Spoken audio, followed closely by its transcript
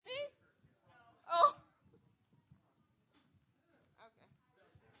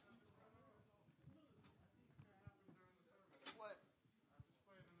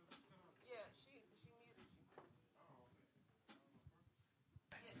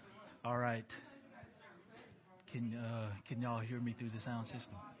All right. Can y'all hear me through the sound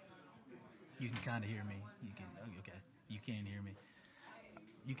system? You can kind of hear me. You can. Okay. You can hear me.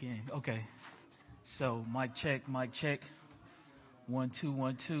 You can. Okay. So mic check. Mic check. 1 2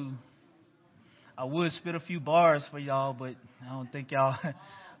 1 2. I would spit a few bars for y'all, but I don't think y'all. I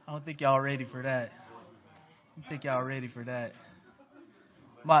don't think y'all ready for that. I don't think y'all ready for that.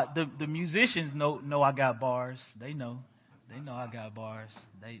 The musicians know I got bars. They know. They know I got bars.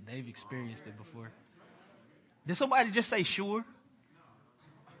 They've experienced it before. Did somebody just say sure?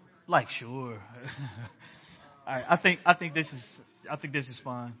 Like sure. All right. I think this is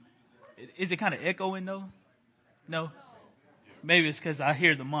fine. Is it kind of echoing though? No. Maybe it's because I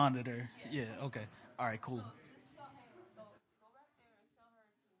hear the monitor. Yeah. Okay. All right. Cool.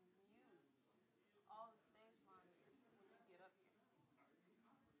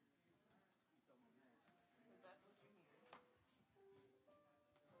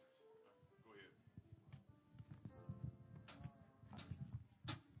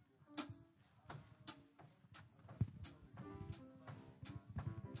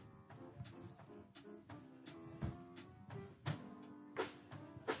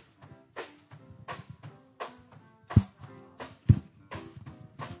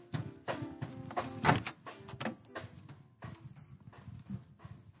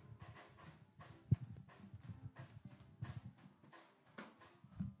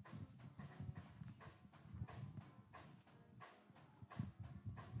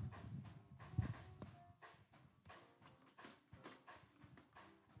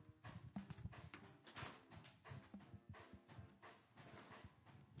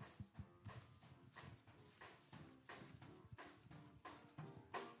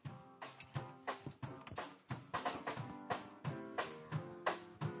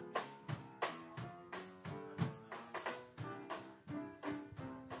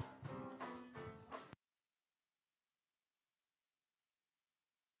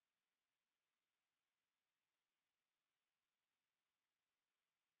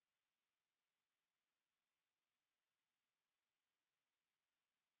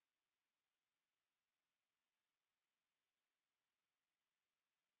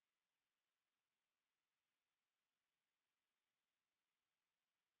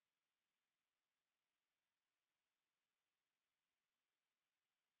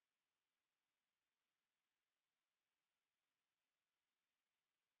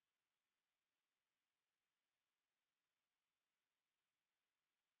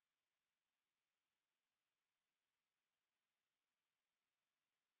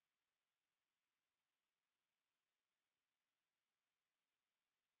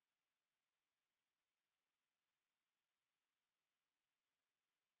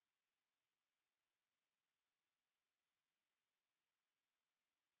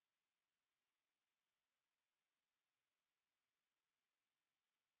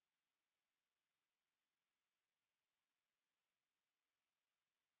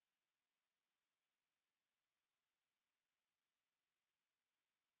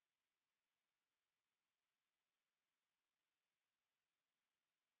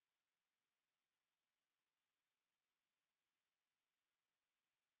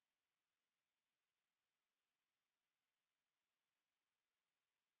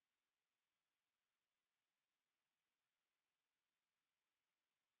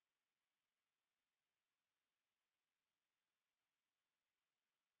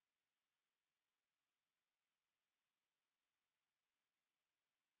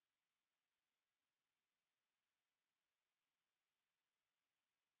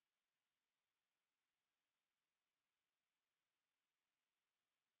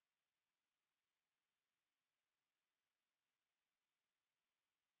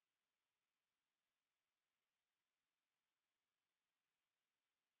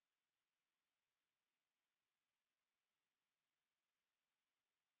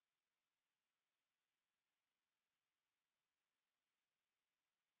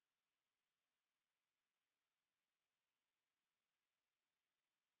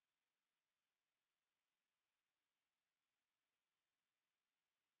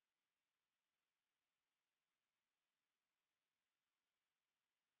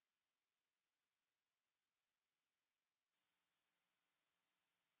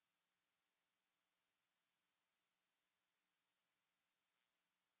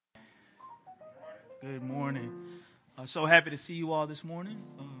 Good morning. I'm so happy to see you all this morning.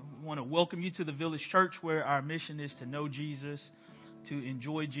 We want to welcome you to the Village Church, where our mission is to know Jesus, to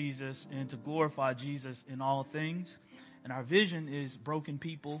enjoy Jesus, and to glorify Jesus in all things. And our vision is broken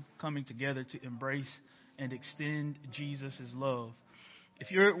people coming together to embrace and extend Jesus' love. If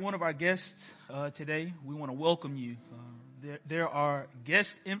you're one of our guests today, we want to welcome you. There are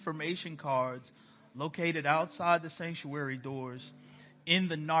guest information cards located outside the sanctuary doors in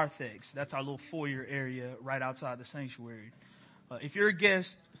the narthex. That's our little foyer area right outside the sanctuary. If you're a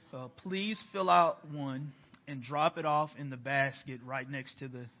guest, please fill out one and drop it off in the basket right next to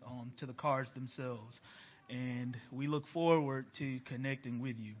the cards themselves. And we look forward to connecting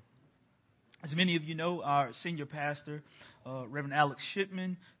with you. As many of you know, our senior pastor, Reverend Alex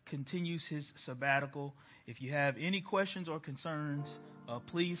Shipman, continues his sabbatical. If you have any questions or concerns,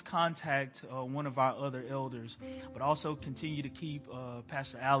 please contact one of our other elders. But also continue to keep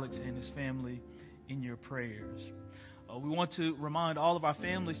Pastor Alex and his family in your prayers. We want to remind all of our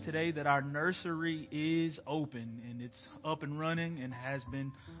families today that our nursery is open, and it's up and running and has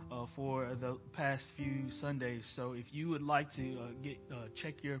been for the past few Sundays. So if you would like to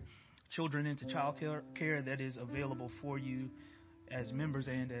check your children into child care, that is available for you as members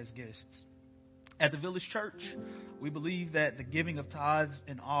and as guests. At the Village Church, we believe that the giving of tithes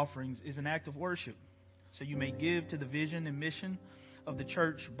and offerings is an act of worship. So you may give to the vision and mission of the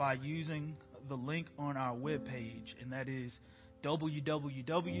church by using the link on our webpage, and that is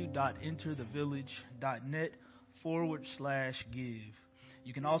www.enterthevillage.net/give.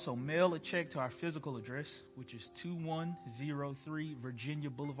 You can also mail a check to our physical address, which is 2103 Virginia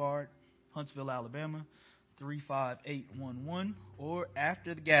Boulevard, Huntsville, Alabama, 35811. Or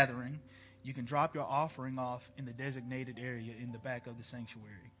after the gathering, you can drop your offering off in the designated area in the back of the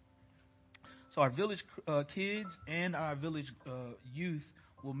sanctuary. So our village kids and our village youth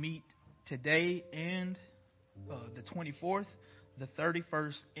will meet today and the 24th, the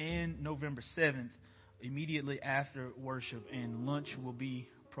 31st, and November 7th, immediately after worship, and lunch will be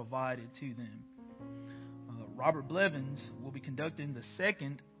provided to them. Robert Blevins will be conducting the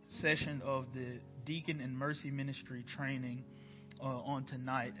second session of the Deacon and Mercy Ministry training on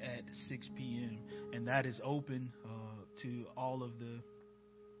tonight at 6 p.m., and that is open to all of the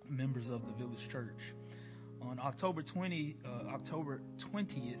members of the Village Church. On October 20th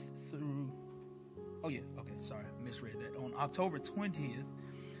through... Oh, yeah, okay, sorry, I misread that. On October 20th,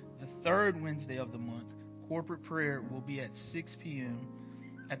 the third Wednesday of the month, corporate prayer will be at 6 p.m.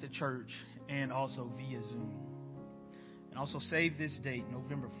 at the church and also via Zoom. And also save this date,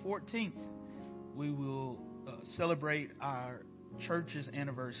 November 14th, we will celebrate our church's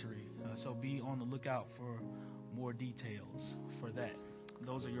anniversary. So be on the lookout for more details for that.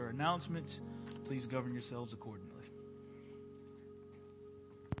 Those are your announcements. Please govern yourselves accordingly.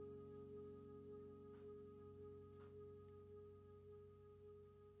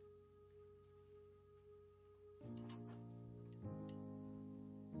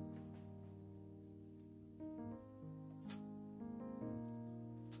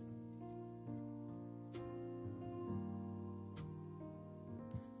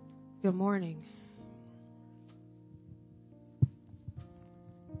 Good morning.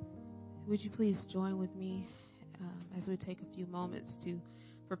 Would you please join with me as we take a few moments to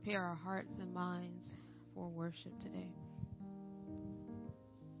prepare our hearts and minds for worship today?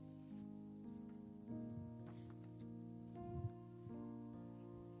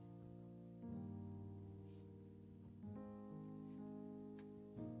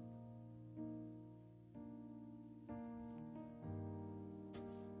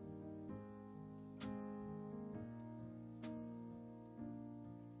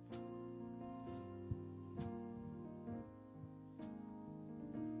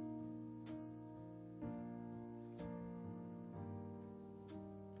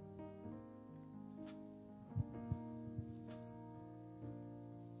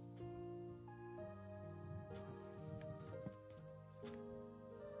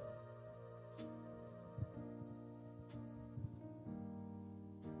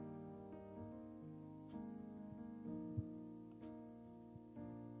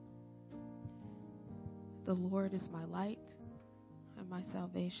 The Lord is my light and my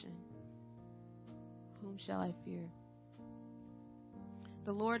salvation. Whom shall I fear?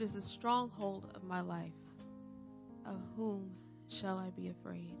 The Lord is the stronghold of my life. Of whom shall I be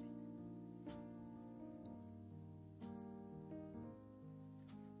afraid?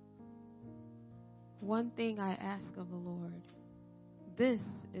 One thing I ask of the Lord, this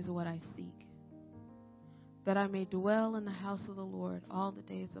is what I seek, that I may dwell in the house of the Lord all the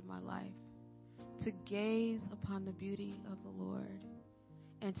days of my life, to gaze upon the beauty of the Lord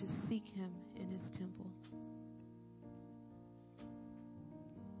and to seek him in his temple.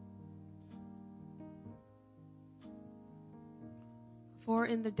 For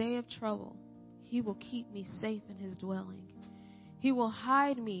in the day of trouble, he will keep me safe in his dwelling. He will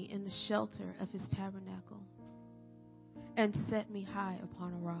hide me in the shelter of his tabernacle. and set me high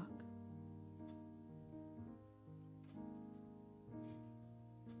upon a rock.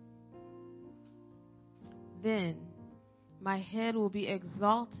 Then my head will be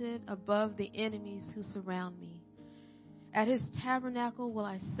exalted above the enemies who surround me. At his tabernacle will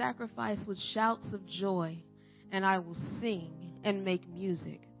I sacrifice with shouts of joy, and I will sing and make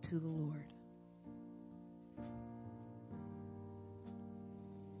music to the Lord.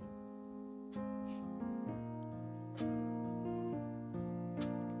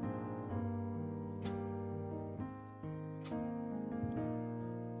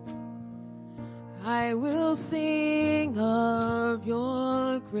 I will sing of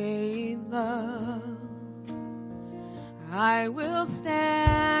your great love. I will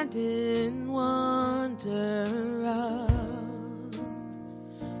stand in wonder of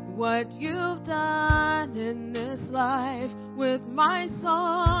what you've done in this life. With my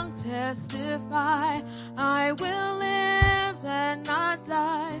song testify, I will live and not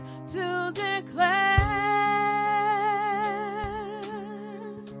die to declare.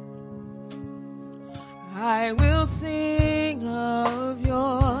 I will sing of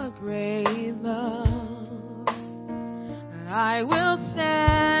your great love. I will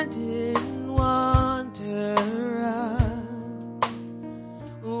stand in wonder of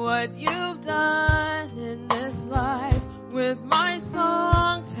what you've done in this life. With my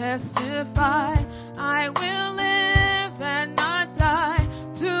song testify, I will live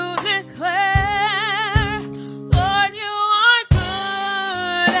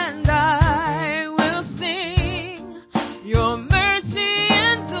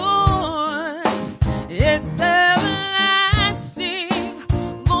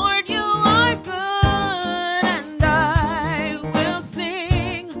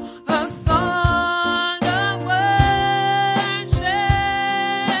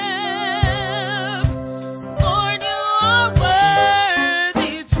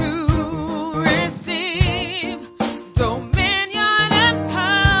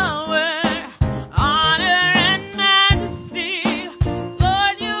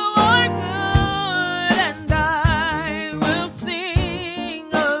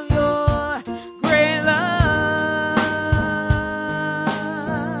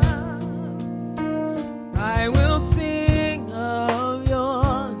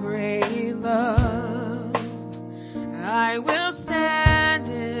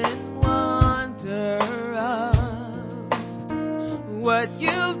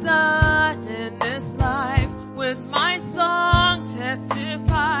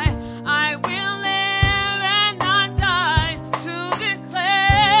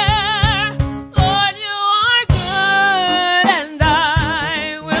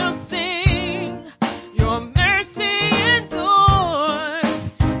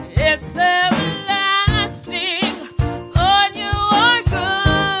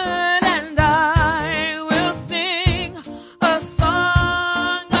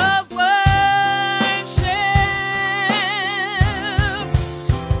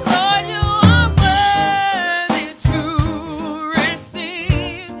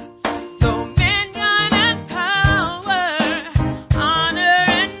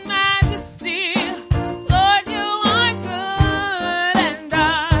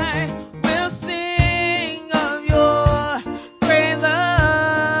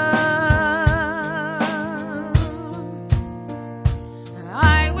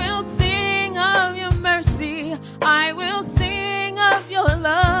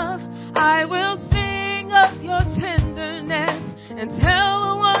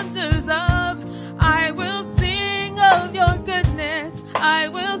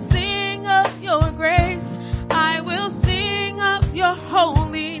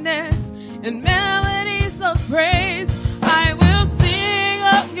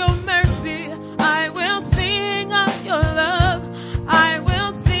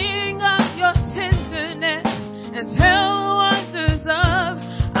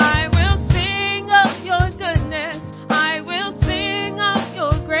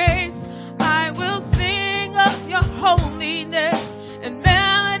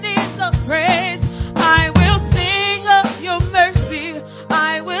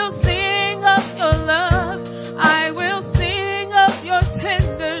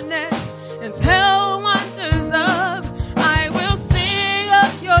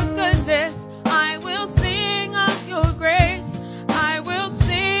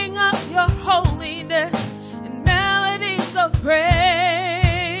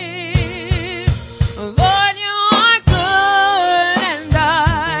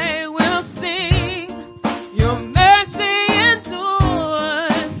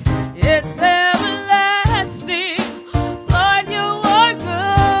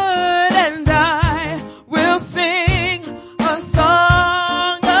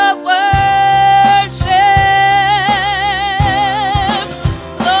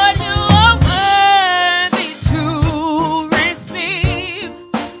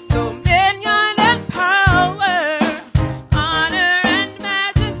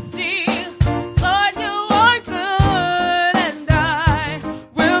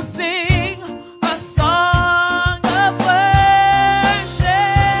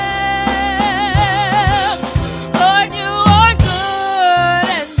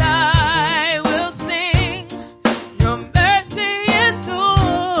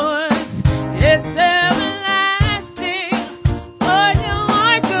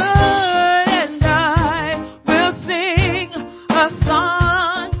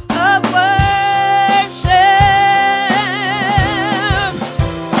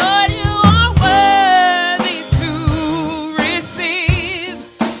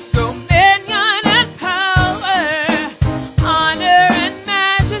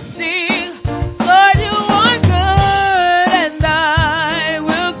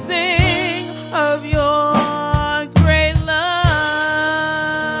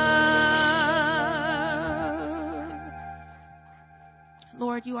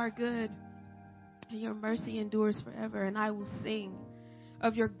Lord, you are good, and your mercy endures forever, and I will sing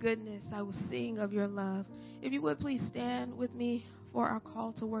of your goodness. I will sing of your love. If you would please stand with me for our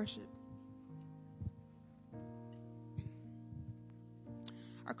call to worship.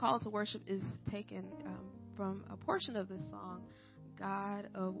 Our call to worship is taken from a portion of this song, God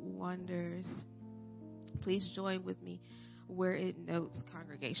of Wonders. Please join with me where it notes,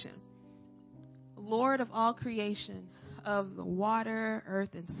 congregation. Lord of all creation, of the water,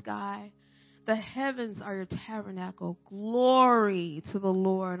 earth, and sky, the heavens are your tabernacle. Glory to the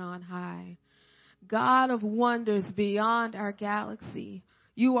Lord on high. God of wonders beyond our galaxy,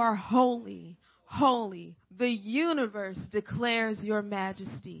 you are holy, holy. The universe declares your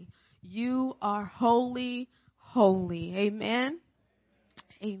majesty. You are holy, holy. Amen.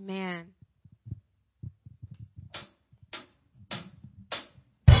 Amen.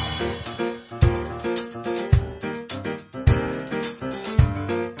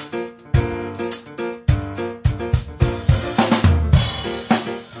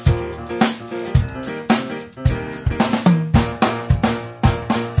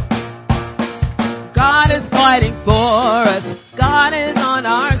 God is fighting for us. God is on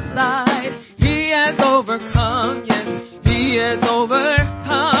our side. He has overcome. Yes, He has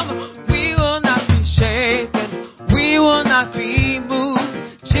overcome. We will not be shaken. We will not be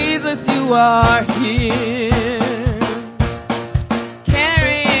moved. Jesus, you are here.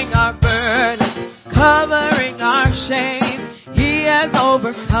 Carrying our burdens, covering our shame. He has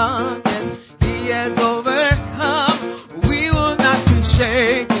overcome. Yes, He has overcome. We will not be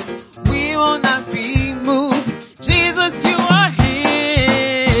shaken. We will not be moved. Jesus, you are here.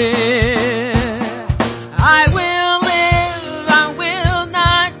 I will live, I will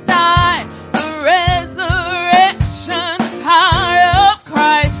not die. The resurrection power of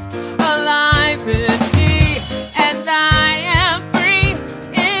Christ alive in me, and I am free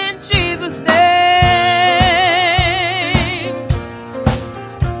in Jesus' name.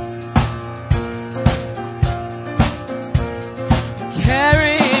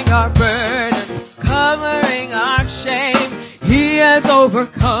 Carrying our burdens, covering our shame. He has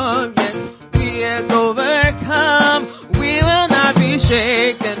overcome, yes, He has overcome. We will not be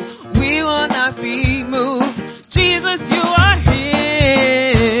shaken, we will not be moved. Jesus, you are here.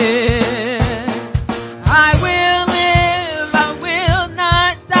 I will live, I will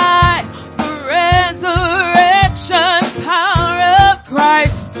not die. The resurrection power of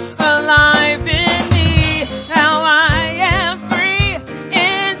Christ alive in me. Now I am free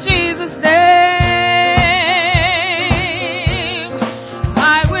in Jesus' name.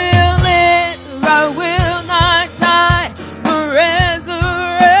 I will live, I will not die. The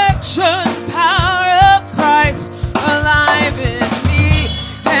resurrection power of Christ alive in me,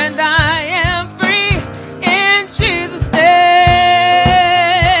 and I am free in Jesus' name.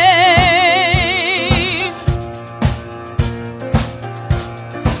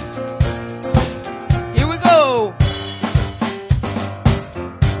 Here we go.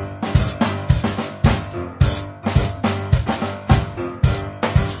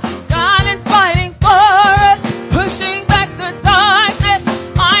 God is fighting for us, pushing back the darkness,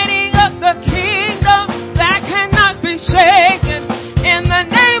 lighting up the kingdom that cannot be shaken. In the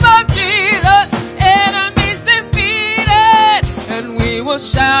name of Jesus, enemies defeated, and we will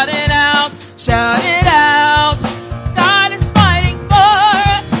shout it out, shout it out. God is fighting for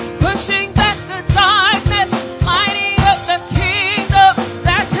us, pushing back the darkness, lighting up the kingdom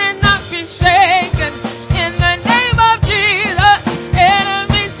that cannot be shaken. In the name of Jesus,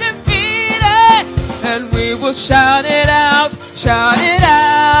 enemies defeated, and we will shout it out, shout it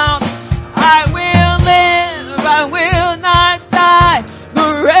out. I will live, I will not die.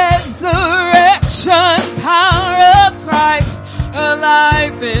 The resurrection power of Christ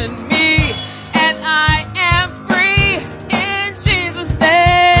alive in me, and I am free in Jesus' name.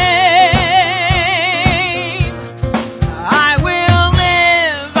 I will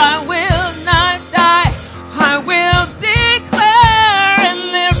live, I will not die. I will declare and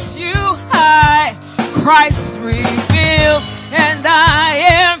lift you high. Christ revealed, and I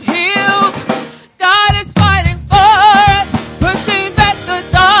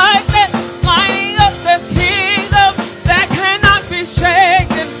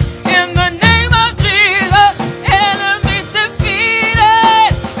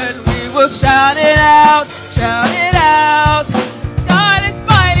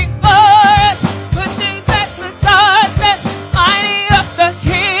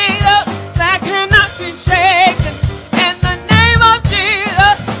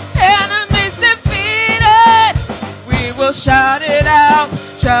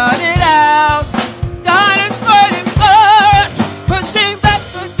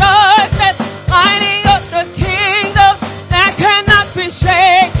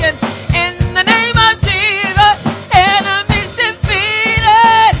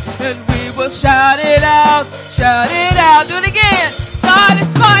shout it out. Do it again. God is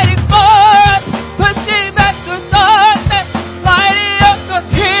fighting for us, pushing back the darkness, lighting up the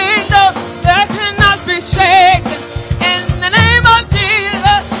kingdom that cannot be shaken. In the name of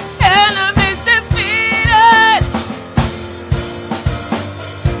Jesus, enemies defeated.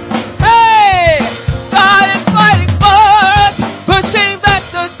 Hey, God is fighting for us, pushing back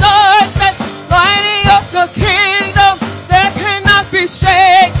the darkness, lighting up the kingdom that cannot be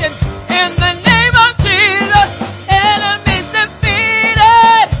shaken. In the name of Jesus, enemies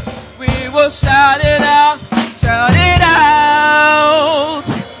defeated. We will shout it out, shout it out.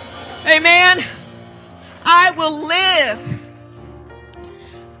 Amen. I will live.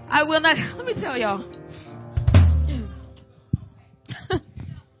 I will not. Let me tell y'all.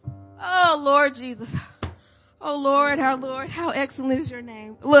 Oh, Lord Jesus. Oh, Lord, our Lord, how excellent is your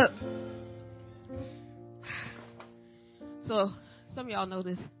name. Look. So, some of y'all know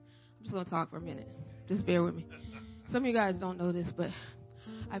this. I'm just going to talk for a minute. Just bear with me. Some of you guys don't know this, but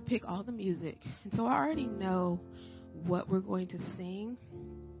I pick all the music. And so I already know what we're going to sing.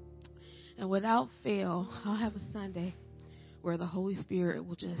 And without fail, I'll have a Sunday where the Holy Spirit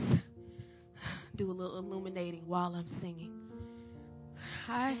will just do a little illuminating while I'm singing.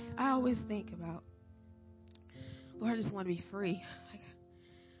 I always think about, Lord, I just want to be free.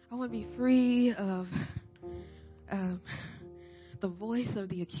 I want to be free of the voice of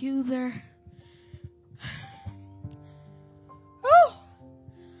the accuser. Woo!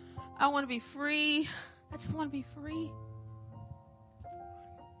 I want to be free. I just want to be free.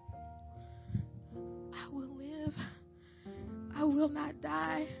 I will live. I will not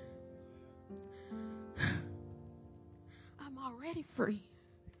die. I'm already free.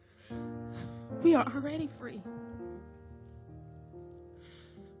 We are already free.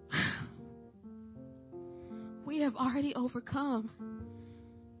 We have already overcome.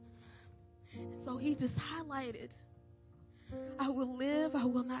 So he just highlighted, I will live, I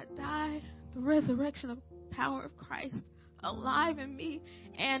will not die. The resurrection of power of Christ alive in me.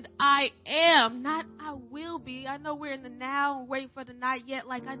 And I am, not I will be. I know we're in the now, waiting for the not yet.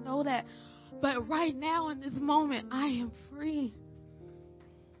 Like, I know that. But right now in this moment, I am free.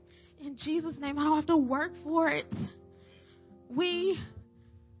 In Jesus' name, I don't have to work for it. We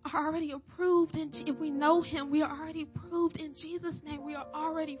are already approved. If we know him, we are already approved. In Jesus' name, we are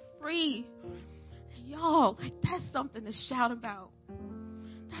already free. And y'all, like, that's something to shout about.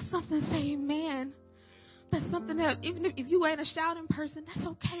 That's something to say amen. That's something that, even if you ain't a shouting person, that's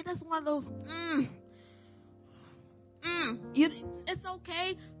okay. That's one of those, it's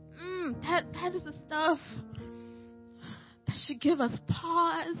okay. That is the stuff that should give us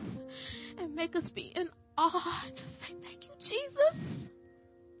pause and make us be in awe. Just say, thank you, Jesus.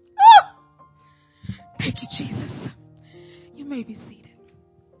 Oh! Thank you, Jesus. You may be seated.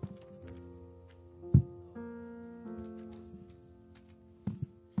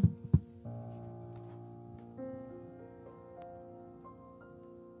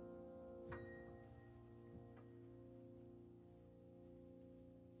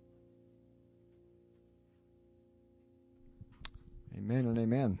 Amen and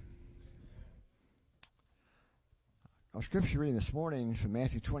amen. Our scripture reading this morning is from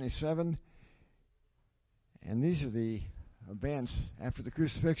Matthew 27, and these are the events after the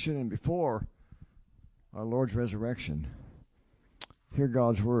crucifixion and before our Lord's resurrection. Hear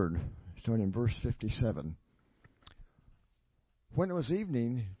God's word, starting in verse 57. When it was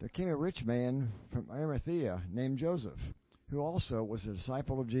evening, there came a rich man from Arimathea named Joseph, who also was a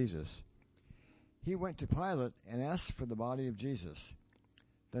disciple of Jesus. He went to Pilate and asked for the body of Jesus.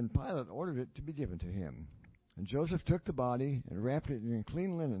 Then Pilate ordered it to be given to him. And Joseph took the body and wrapped it in a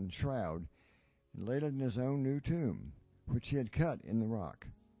clean linen shroud and laid it in his own new tomb, which he had cut in the rock.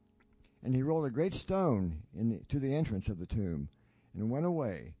 And he rolled a great stone to the entrance of the tomb and went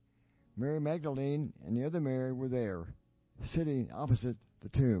away. Mary Magdalene and the other Mary were there, sitting opposite the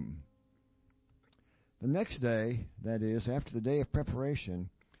tomb. The next day, that is, after the day of preparation,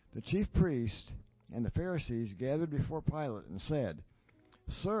 the chief priests and the Pharisees gathered before Pilate and said,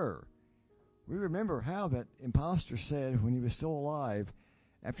 Sir, we remember how that impostor said when he was still alive,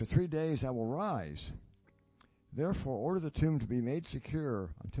 After 3 days I will rise. Therefore order the tomb to be made secure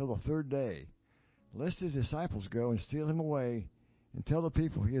until the third day, lest his disciples go and steal him away and tell the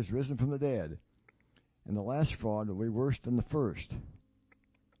people he has risen from the dead, and the last fraud will be worse than the first.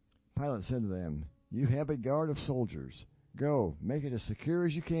 Pilate said to them, You have a guard of soldiers. Go, make it as secure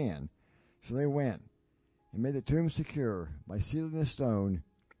as you can. So they went and made the tomb secure by sealing the stone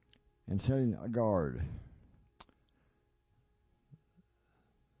and setting a guard.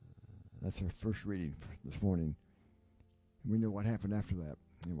 That's our first reading for this morning. We know what happened after that.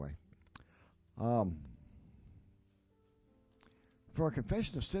 Anyway. For our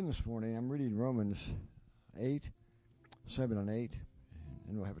confession of sin this morning, I'm reading Romans 8, 7 and 8,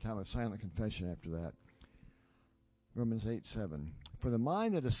 and we'll have a time of silent confession after that. Romans 8, 7. For the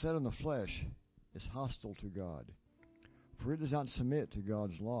mind that is set on the flesh is hostile to God, for it does not submit to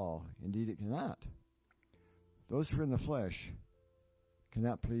God's law. Indeed, it cannot. Those who are in the flesh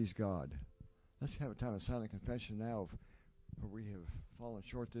cannot please God. Let's have a time of silent confession now of where we have fallen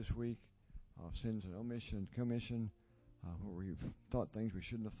short this week, of sins and omission and commission, where we've thought things we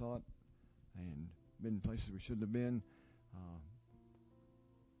shouldn't have thought and been in places we shouldn't have been.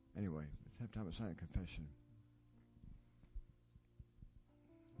 Anyway, let's have time of silent confession.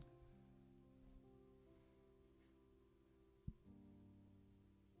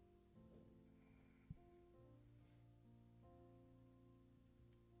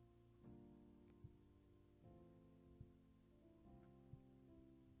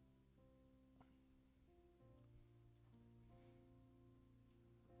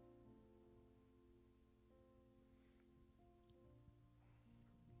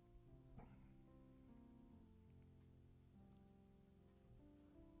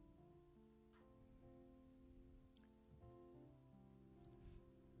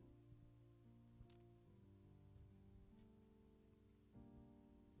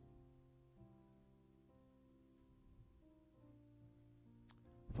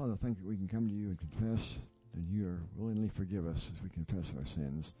 Father, thank you we can come to you and confess that you are willingly forgive us as we confess our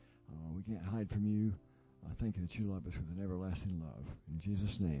sins. We can't hide from you. I thank you that you love us with an everlasting love. In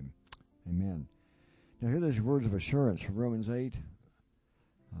Jesus' name, amen. Now hear these words of assurance from Romans 8.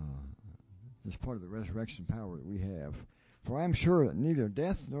 This part of the resurrection power that we have. For I am sure that neither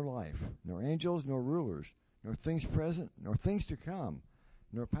death nor life, nor angels nor rulers, nor things present, nor things to come,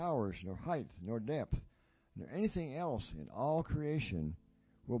 nor powers, nor height, nor depth, nor anything else in all creation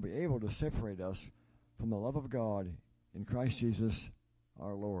will be able to separate us from the love of God in Christ Jesus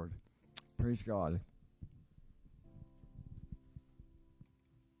our Lord. Praise God.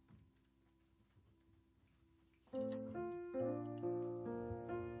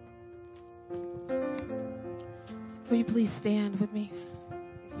 Will you please stand with me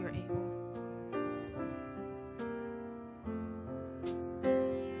if you're able?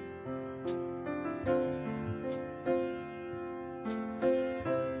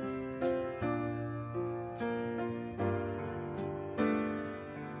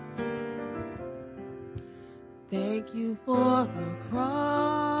 Thank you for the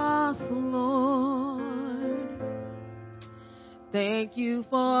cross, Lord. Thank you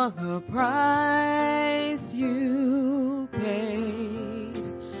for the price you paid,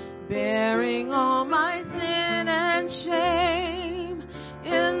 bearing all my sin and shame.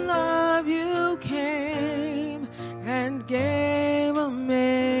 In love you came and gave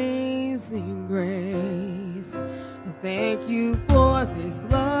amazing grace. Thank you for this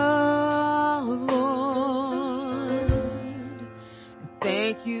love, Lord.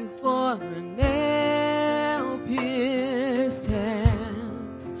 Thank you for the nail-pierced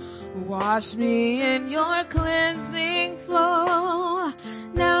hands. Wash me in your cleansing flow.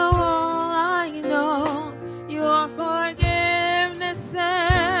 Now all I know, your forgiveness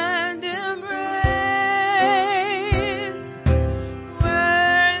and embrace.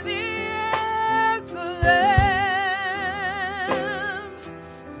 Worthy is the Lamb,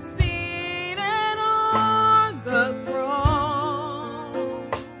 seated on the throne.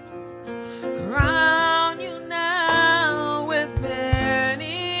 Crown you now with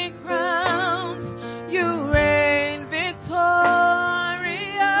many crowns. You reign victorious.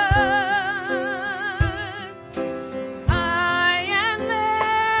 High and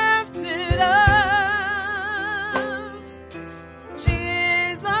lifted up,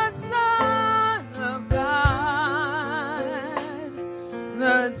 Jesus, Son of God,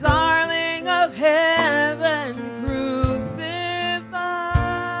 the darling of heaven crucified.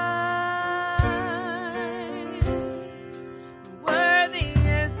 Worthy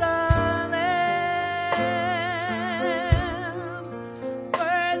is the Lamb.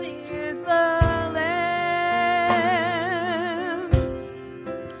 Worthy is the Lamb.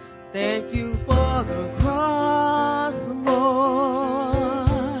 Thank you for the cross, Lord.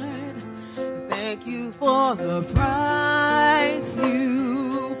 Thank you for the price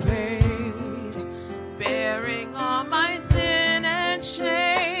you paid, bearing all my sin and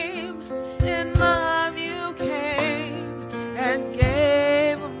shame. In love you came and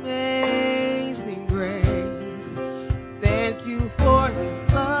gave amazing grace. Thank you for his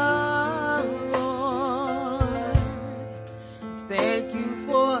love, Lord. Thank you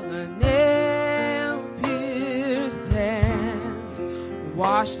for the nail-pierced hands.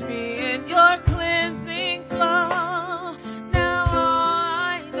 Washed me in your cleansing flow. Now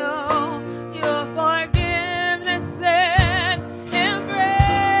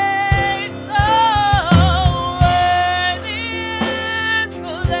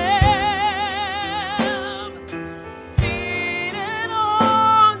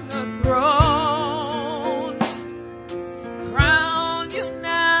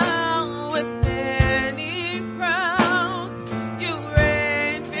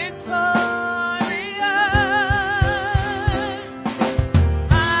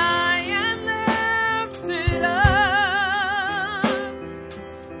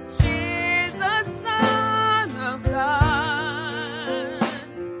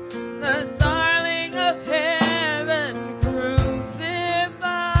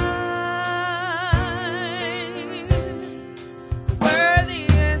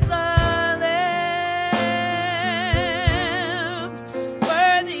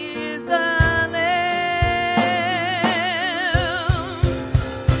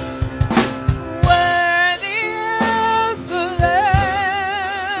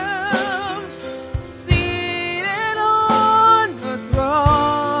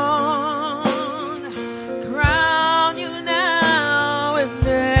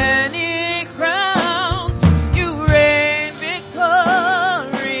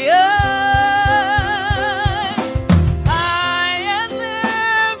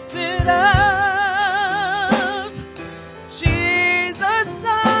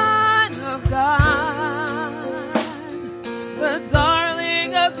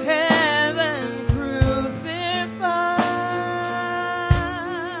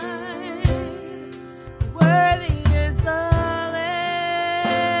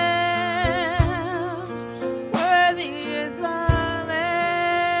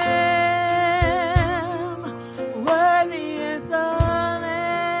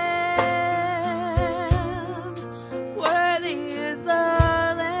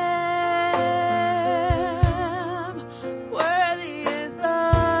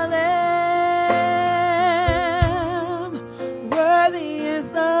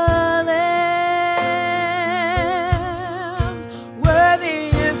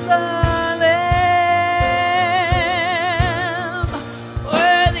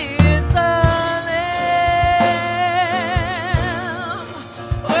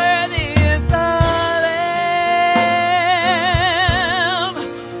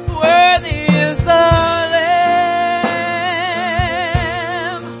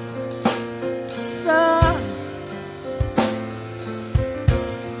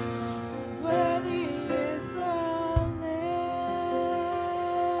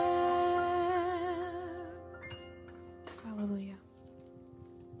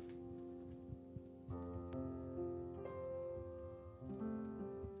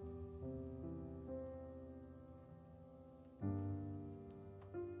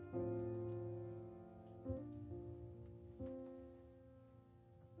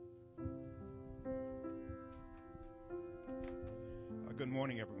Good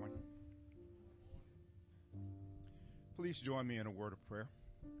morning, everyone. Please join me in a word of prayer.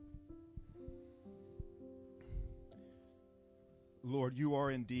 Lord, you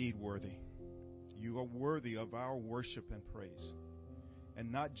are indeed worthy. You are worthy of our worship and praise.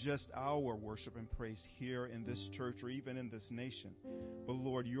 And not just our worship and praise here in this church or even in this nation, but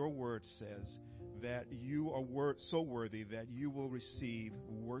Lord, your word says that you are so worthy that you will receive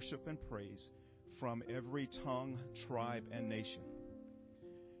worship and praise from every tongue, tribe, and nation.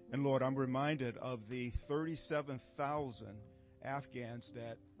 And Lord, I'm reminded of the 37,000 Afghans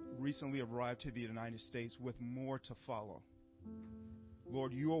that recently arrived to the United States with more to follow.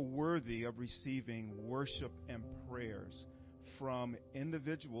 Lord, you are worthy of receiving worship and prayers from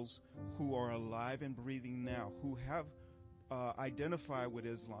individuals who are alive and breathing now, who have identified with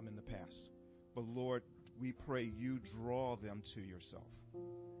Islam in the past. But Lord, we pray you draw them to yourself.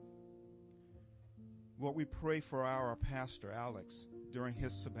 Lord, we pray for our pastor, Alex, during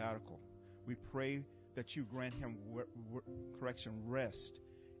his sabbatical. We pray that you grant him rest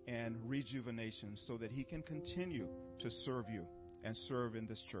and rejuvenation so that he can continue to serve you and serve in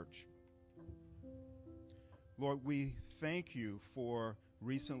this church. Lord, we thank you for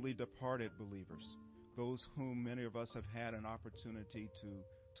recently departed believers, those whom many of us have had an opportunity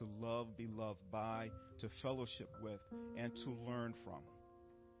to love, be loved by, to fellowship with, and to learn from.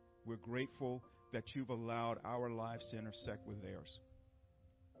 We're grateful that you've allowed our lives to intersect with theirs.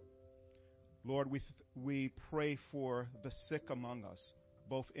 Lord, we pray for the sick among us,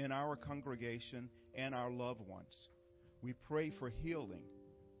 both in our congregation and our loved ones. We pray for healing,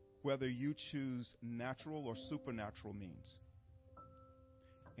 whether you choose natural or supernatural means.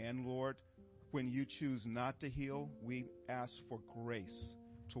 And Lord, when you choose not to heal, we ask for grace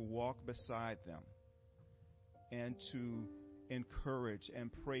to walk beside them and to encourage and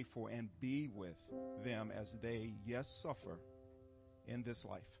pray for and be with them as they, yes, suffer in this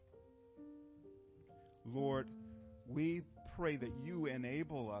life. Lord, we pray that you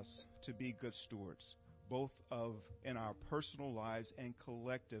enable us to be good stewards, both in our personal lives and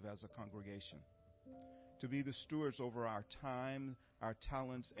collective as a congregation, to be the stewards over our time, our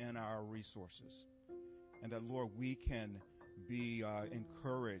talents, and our resources. And that, Lord, we can be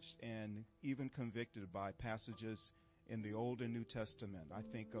encouraged and even convicted by passages in the Old and New Testament. I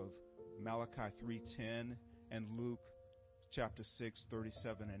think of Malachi 3:10 and Luke chapter 6,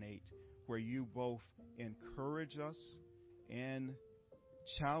 37 and 8, where you both encourage us and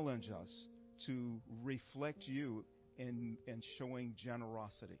challenge us to reflect you in showing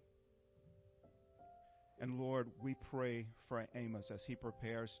generosity. And Lord, we pray for Amos as he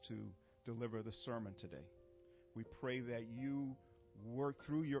prepares to deliver the sermon today. We pray that you work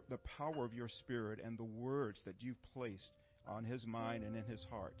through the power of your Spirit and the words that you've placed on his mind and in his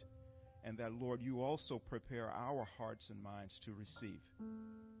heart. And that, Lord, you also prepare our hearts and minds to receive.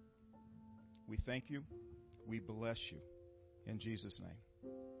 We thank you. We bless you. In Jesus' name.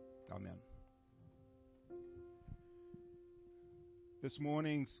 Amen. This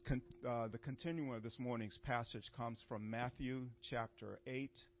morning's, the continuing of this morning's passage comes from Matthew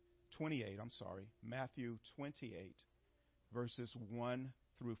 28, Matthew 28, verses 1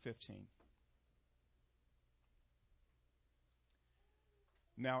 through 15.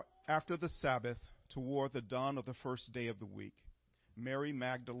 Now, after the Sabbath, toward the dawn of the first day of the week, Mary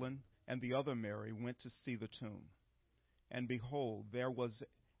Magdalene and the other Mary went to see the tomb. And behold, there was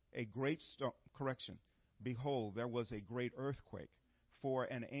a great earthquake, for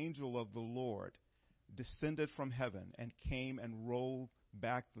an angel of the Lord descended from heaven and came and rolled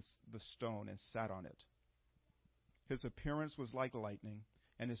back the stone and sat on it. His appearance was like lightning,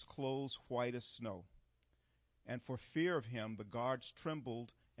 and his clothes white as snow. And for fear of him, the guards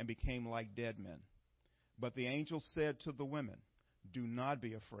trembled and became like dead men. But the angel said to the women, "Do not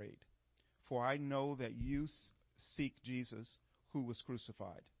be afraid, for I know that you seek Jesus, who was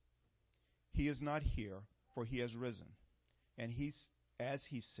crucified. He is not here, for he has risen. And as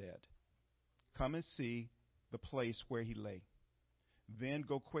he said, come and see the place where he lay. Then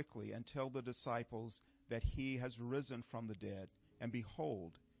go quickly and tell the disciples that he has risen from the dead. And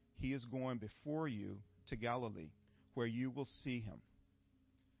behold, he is going before you to Galilee, where you will see him.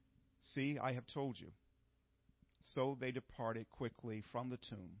 See, I have told you." So they departed quickly from the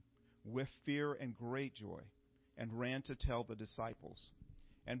tomb with fear and great joy, and ran to tell the disciples.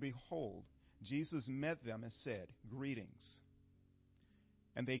 And behold, Jesus met them and said, "Greetings."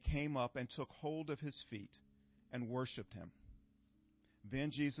 And they came up and took hold of his feet and worshipped him. Then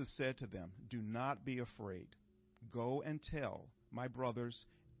Jesus said to them, "Do not be afraid. Go and tell my brothers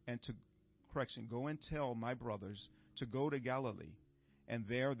to go to Galilee, and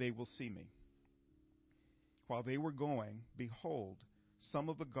there they will see me." While they were going, behold, some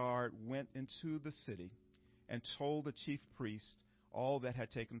of the guard went into the city and told the chief priest all that had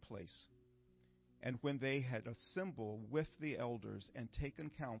taken place. And when they had assembled with the elders and taken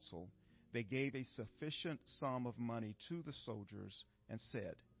counsel, they gave a sufficient sum of money to the soldiers and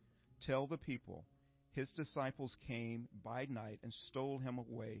said, "Tell the people, his disciples came by night and stole him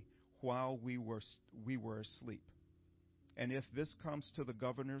away while we were asleep. And if this comes to the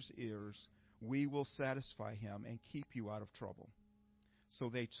governor's ears, we will satisfy him and keep you out of trouble." So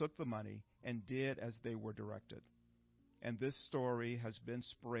they took the money and did as they were directed. And this story has been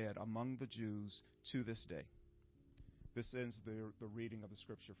spread among the Jews to this day. This ends the reading of the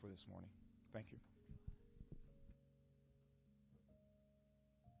scripture for this morning. Thank you.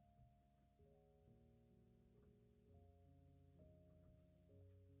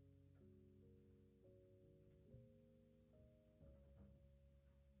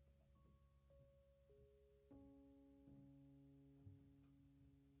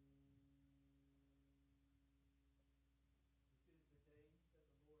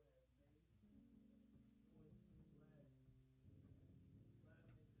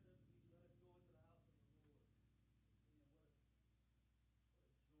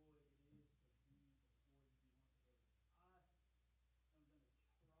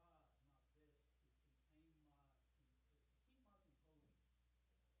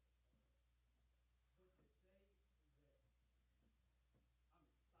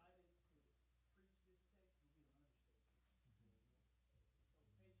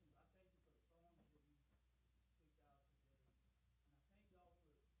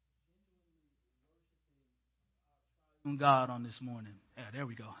 God on this morning. Yeah, there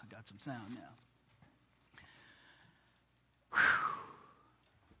we go. I got some sound now.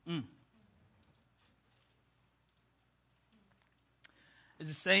 There's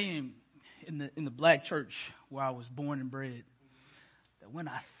a saying in the black church where I was born and bred that when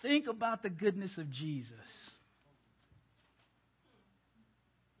I think about the goodness of Jesus,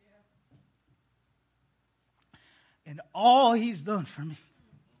 and all he's done for me,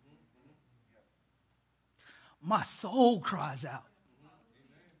 my soul cries out,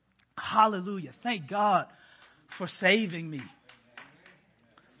 hallelujah. Thank God for saving me.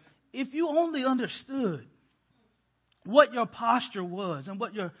 If you only understood what your posture was and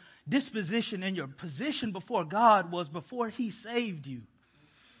what your disposition and your position before God was before He saved you,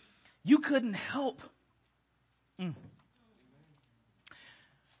 you couldn't help.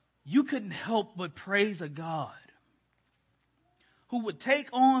 You couldn't help but praise a God who would take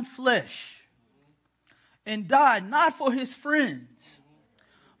on flesh and die not for His friends,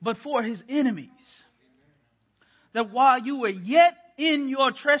 but for His enemies. That while you were yet in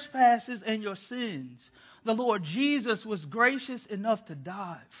your trespasses and your sins, the Lord Jesus was gracious enough to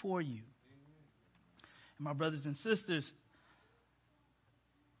die for you. And my brothers and sisters,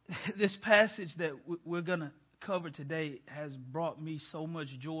 this passage that we're going to cover today has brought me so much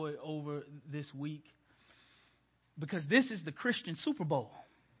joy over this week, because this is the Christian Super Bowl.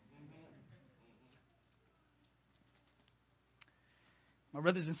 My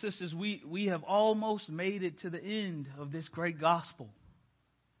brothers and sisters, we have almost made it to the end of this great gospel.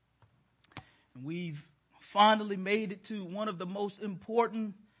 And we've finally made it to one of the most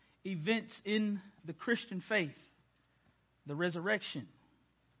important events in the Christian faith, the resurrection.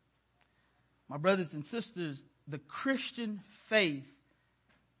 My brothers and sisters, the Christian faith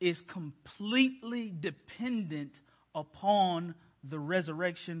is completely dependent upon the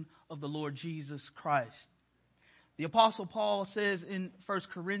resurrection of the Lord Jesus Christ. The Apostle Paul says in 1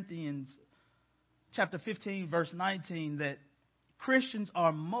 Corinthians chapter 15, verse 19, that Christians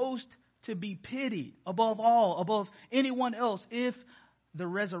are most to be pitied above all, above anyone else, if the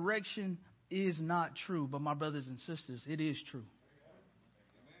resurrection is not true. But my brothers and sisters, it is true.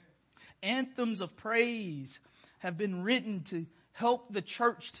 Anthems of praise have been written to help the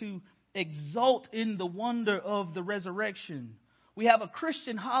church to exult in the wonder of the resurrection. We have a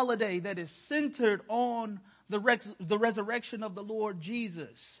Christian holiday that is centered on the resurrection of the Lord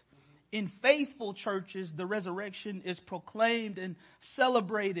Jesus. In faithful churches, the resurrection is proclaimed and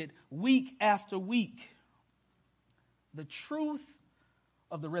celebrated week after week. The truth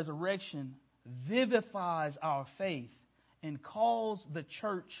of the resurrection vivifies our faith and calls the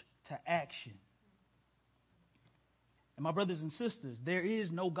church to action. And my brothers and sisters, there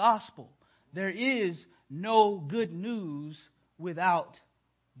is no gospel, there is no good news without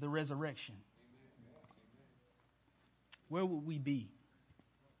the resurrection. Where would we be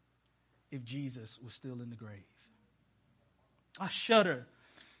if Jesus was still in the grave? I shudder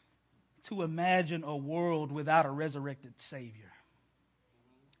to imagine a world without a resurrected Savior.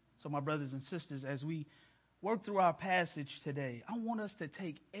 So my brothers and sisters, as we work through our passage today, I want us to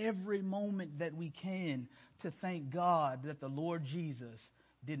take every moment that we can to thank God that the Lord Jesus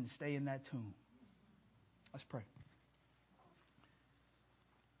didn't stay in that tomb. Let's pray.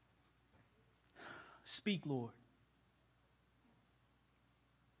 Speak, Lord.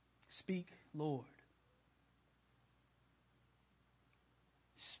 Speak, Lord.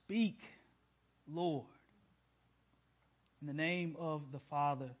 Speak, Lord. In the name of the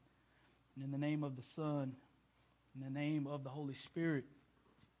Father, and in the name of the Son, in the name of the Holy Spirit,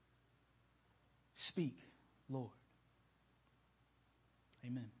 speak, Lord.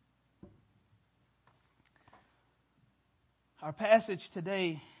 Amen. Our passage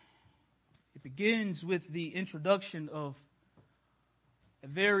today, it begins with the introduction of a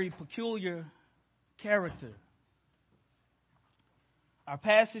very peculiar character. Our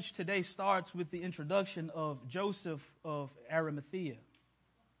passage today starts with the introduction of Joseph of Arimathea.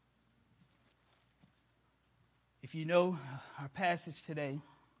 If you know, our passage today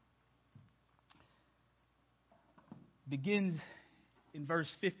begins in verse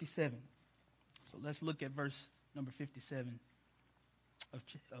 57. So let's look at verse number 57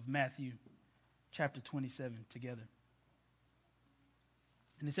 of Matthew chapter 27 together.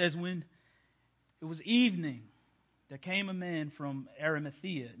 And it says, when it was evening, there came a man from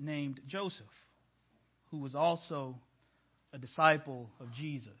Arimathea named Joseph, who was also a disciple of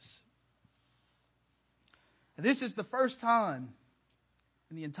Jesus. And this is the first time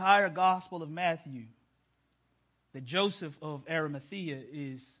in the entire Gospel of Matthew that Joseph of Arimathea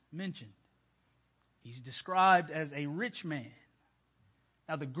is mentioned. He's described as a rich man.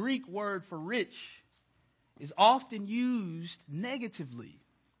 Now, the Greek word for rich is often used negatively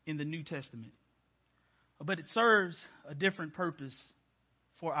in the New Testament, but it serves a different purpose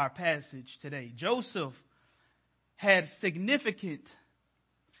for our passage today. Joseph had significant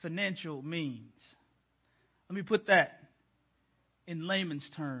financial means. Let me put that in layman's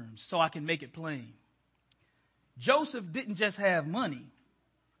terms so I can make it plain. Joseph didn't just have money.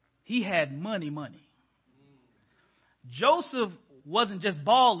 He had money. Joseph wasn't just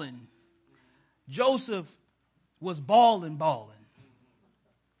balling. Joseph was balling.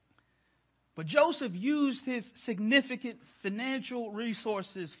 But Joseph used his significant financial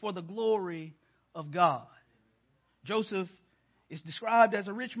resources for the glory of God. Joseph is described as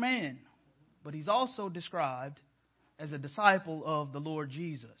a rich man, but he's also described as a disciple of the Lord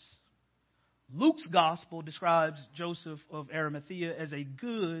Jesus. Luke's gospel describes Joseph of Arimathea as a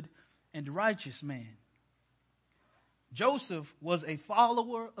good and righteous man. Joseph was a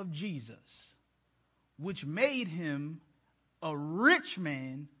follower of Jesus, which made him a rich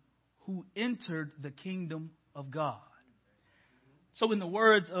man who entered the kingdom of God. So in the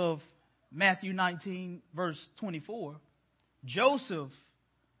words of Matthew 19, verse 24, Joseph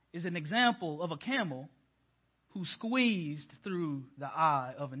is an example of a camel who squeezed through the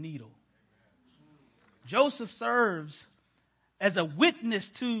eye of a needle. Joseph serves as a witness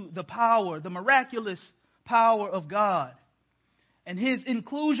to the power, the miraculous power of God. And his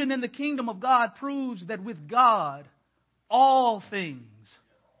inclusion in the kingdom of God proves that with God, all things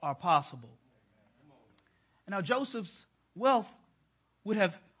are possible. Now, Joseph's wealth would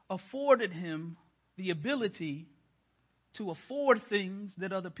have afforded him the ability to afford things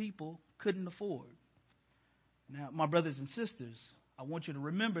that other people couldn't afford. Now, my brothers and sisters, I want you to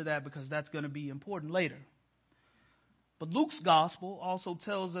remember that because that's going to be important later. But Luke's gospel also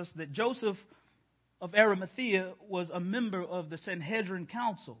tells us that Joseph of Arimathea was a member of the Sanhedrin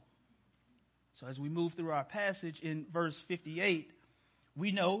Council. So as we move through our passage in verse 58,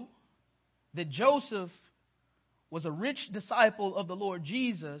 we know that Joseph was a rich disciple of the Lord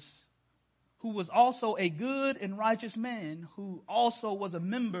Jesus, who was also a good and righteous man, who also was a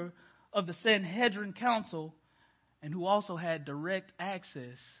member of the Sanhedrin Council, and who also had direct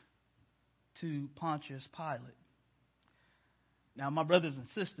access to Pontius Pilate. Now, my brothers and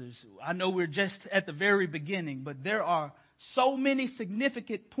sisters, I know we're just at the very beginning, but there are so many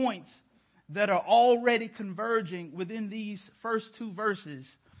significant points that are already converging within these first two verses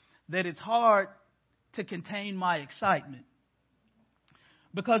that it's hard to contain my excitement.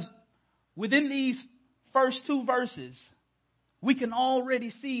 Because within these first two verses, we can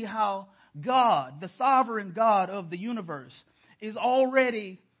already see how God, the sovereign God of the universe, is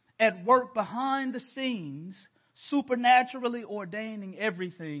already at work behind the scenes, supernaturally ordaining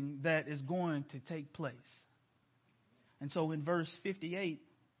everything that is going to take place. And so in verse 58,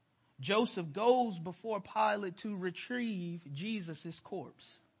 Joseph goes before Pilate to retrieve Jesus' corpse.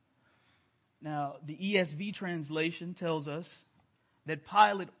 Now, the ESV translation tells us that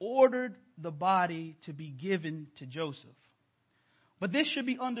Pilate ordered the body to be given to Joseph. But this should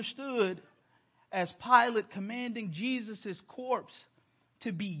be understood as Pilate commanding Jesus' corpse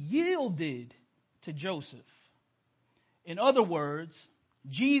to be yielded to Joseph. In other words,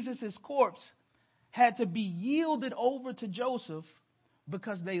 Jesus' corpse had to be yielded over to Joseph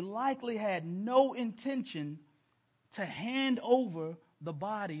because they likely had no intention to hand over the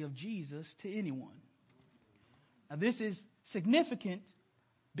body of Jesus to anyone. Now, this is significant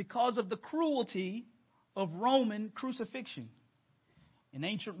because of the cruelty of Roman crucifixion. In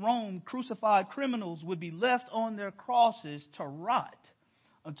ancient Rome, crucified criminals would be left on their crosses to rot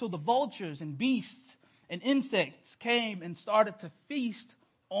until the vultures and beasts and insects came and started to feast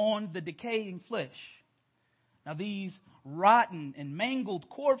on the decaying flesh. Now, these rotten and mangled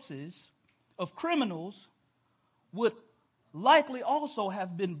corpses of criminals would likely also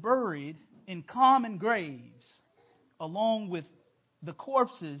have been buried in common graves along with the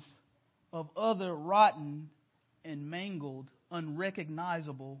corpses of other rotten and mangled,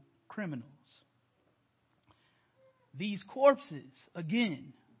 unrecognizable criminals. These corpses,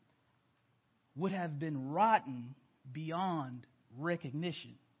 again, would have been rotten beyond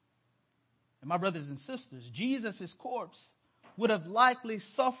recognition. And my brothers and sisters, Jesus' corpse would have likely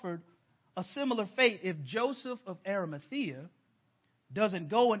suffered a similar fate if Joseph of Arimathea doesn't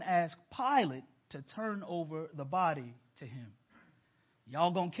go and ask Pilate to turn over the body to him.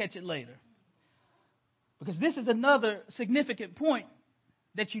 Y'all gonna catch it later. Because this is another significant point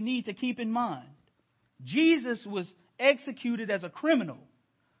that you need to keep in mind. Jesus was executed as a criminal,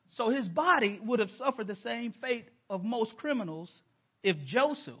 so his body would have suffered the same fate of most criminals if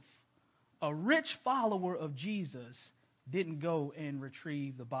Joseph, a rich follower of Jesus, didn't go and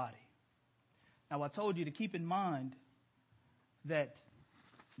retrieve the body. Now, I told you to keep in mind that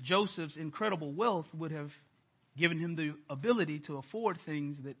Joseph's incredible wealth would have given him the ability to afford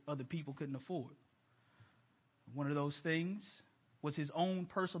things that other people couldn't afford. One of those things was his own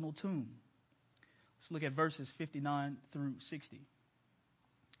personal tomb. Let's look at verses 59 through 60.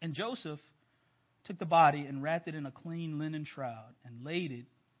 And Joseph took the body and wrapped it in a clean linen shroud and laid it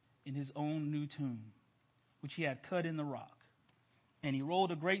in his own new tomb, which he had cut in the rock. And he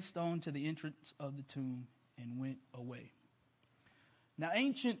rolled a great stone to the entrance of the tomb and went away. Now,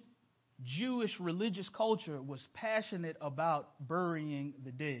 ancient Jewish religious culture was passionate about burying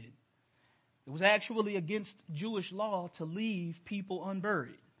the dead. It was actually against Jewish law to leave people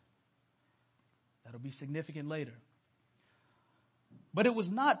unburied. That'll be significant later. But it was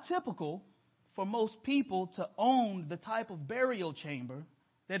not typical for most people to own the type of burial chamber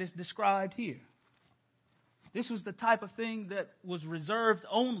that is described here. This was the type of thing that was reserved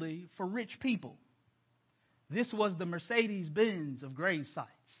only for rich people. This was the Mercedes-Benz of grave sites.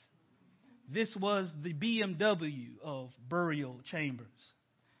 This was the BMW of burial chambers.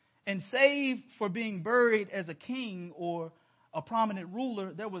 And save for being buried as a king or a prominent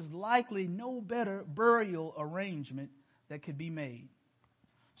ruler, there was likely no better burial arrangement that could be made.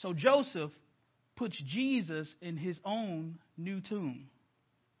 So Joseph puts Jesus in his own new tomb.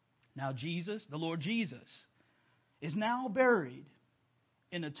 Now Jesus, the Lord Jesus, is now buried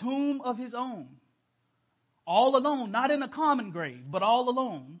in a tomb of his own, all alone, not in a common grave, but all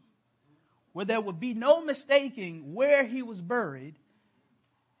alone, where there would be no mistaking where he was buried,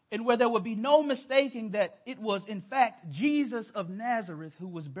 and where there would be no mistaking that it was, in fact, Jesus of Nazareth who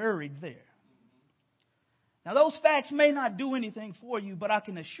was buried there. Now, those facts may not do anything for you, but I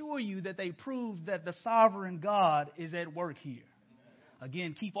can assure you that they prove that the sovereign God is at work here.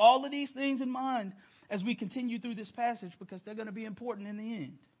 Again, keep all of these things in mind as we continue through this passage, because they're going to be important in the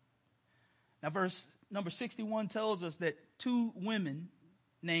end. Now, verse number 61 tells us that two women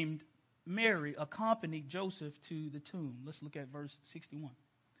named Mary accompanied Joseph to the tomb. Let's look at verse 61.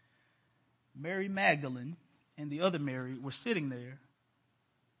 Mary Magdalene and the other Mary were sitting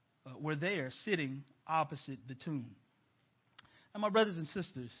opposite the tomb. And my brothers and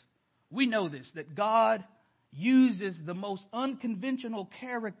sisters, we know this, that God uses the most unconventional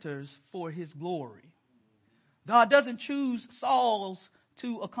characters for his glory. God doesn't choose Saul's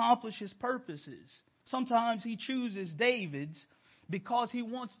to accomplish his purposes. Sometimes he chooses David's because he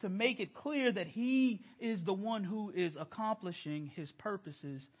wants to make it clear that he is the one who is accomplishing his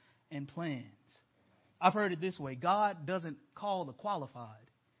purposes and plans. I've heard it this way: God doesn't call the qualified.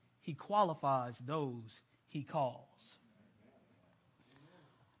 He qualifies those he calls.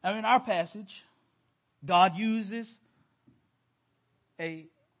 Now, in our passage, God uses a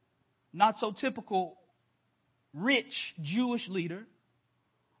not so typical rich Jewish leader,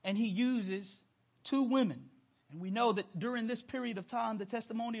 and he uses two women. And we know that during this period of time, the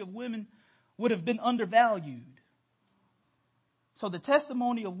testimony of women would have been undervalued. So the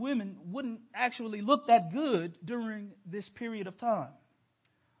testimony of women wouldn't actually look that good during this period of time.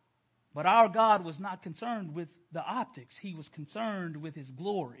 But our God was not concerned with the optics. He was concerned with his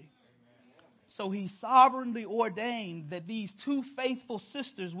glory. So he sovereignly ordained that these two faithful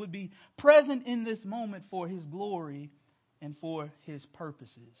sisters would be present in this moment for his glory and for his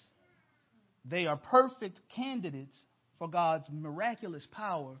purposes. They are perfect candidates for God's miraculous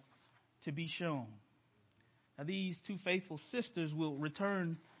power to be shown. Now, these two faithful sisters will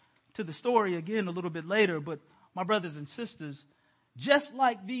return to the story again a little bit later, but my brothers and sisters, just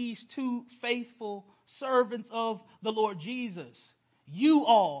like these two faithful servants of the Lord Jesus, you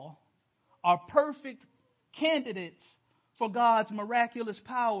all are perfect candidates for God's miraculous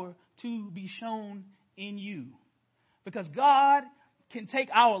power to be shown in you. Because God can take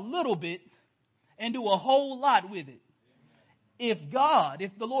our little bit and do a whole lot with it. If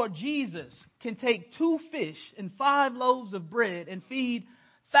the Lord Jesus can take 2 fish and 5 loaves of bread and feed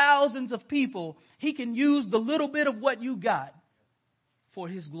thousands of people, he can use the little bit of what you got for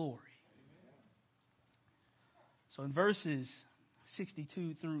his glory. So in verses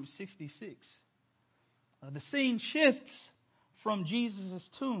 62 through 66, the scene shifts from Jesus'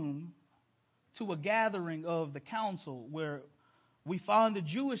 tomb to a gathering of the council where we find the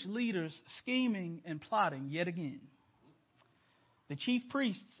Jewish leaders scheming and plotting yet again. The chief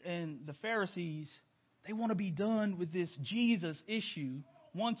priests and the Pharisees, they want to be done with this Jesus issue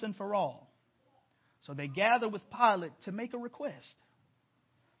once and for all. So they gather with Pilate to make a request.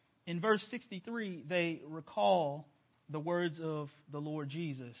 In verse 63, they recall the words of the Lord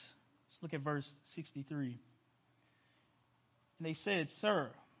Jesus. Let's look at verse 63. And they said,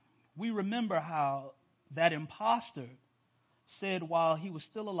 "Sir, we remember how that impostor said while he was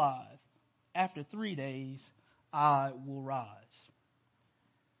still alive, 'After 3 days, I will rise.'"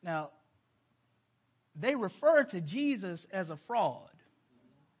 Now, they refer to Jesus as a fraud.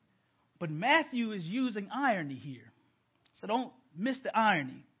 But Matthew is using irony here. So don't miss the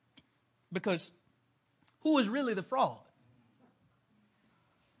irony. Because who is really the fraud?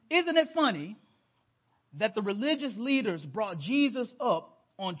 Isn't it funny that the religious leaders brought Jesus up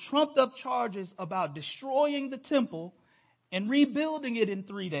on trumped up charges about destroying the temple and rebuilding it in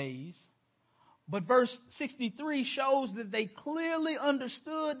 3 days? But verse 63 shows that they clearly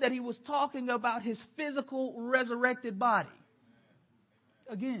understood that he was talking about his physical resurrected body.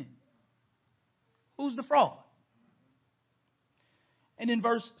 Again, Who's the fraud? And in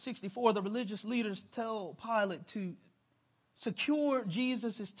verse 64, the religious leaders tell Pilate to secure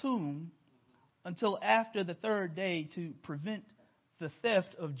Jesus' tomb until after the third day to prevent the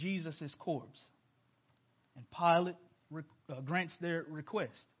theft of Jesus' corpse. And Pilate grants their request.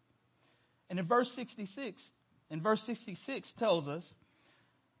 And in verse 66 tells us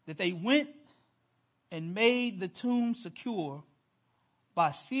that they went and made the tomb secure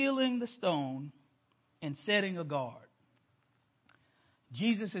by sealing the stone and setting a guard.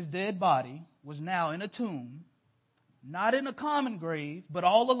 Jesus' dead body was now in a tomb, not in a common grave, but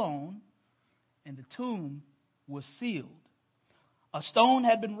all alone, and the tomb was sealed. A stone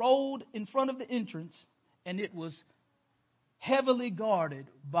had been rolled in front of the entrance, and it was heavily guarded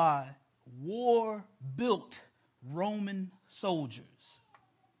by war-built Roman soldiers.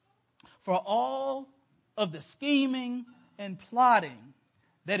 For all of the scheming and plotting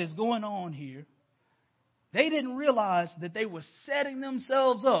that is going on here, they didn't realize that they were setting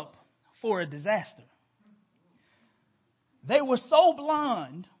themselves up for a disaster. They were so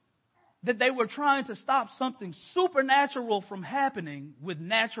blind that they were trying to stop something supernatural from happening with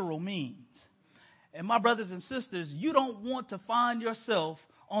natural means. And my brothers and sisters, you don't want to find yourself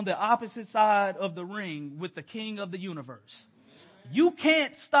on the opposite side of the ring with the King of the universe. You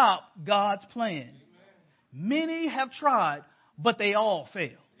can't stop God's plan. Many have tried, but they all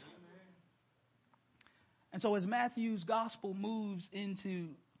failed. And so as Matthew's gospel moves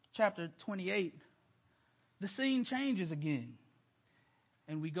into chapter 28, the scene changes again.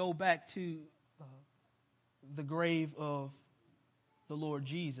 And we go back to the grave of the Lord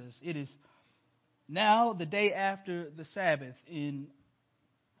Jesus. It is now the day after the Sabbath in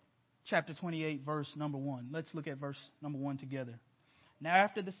chapter 28, verse number 1. Let's look at verse number 1 together. Now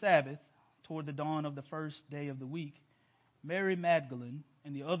after the Sabbath, toward the dawn of the first day of the week, Mary Magdalene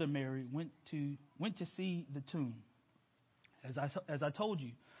and the other Mary went to see the tomb. As I told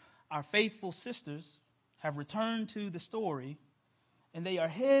you, our faithful sisters have returned to the story, and they are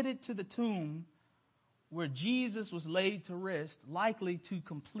headed to the tomb where Jesus was laid to rest, likely to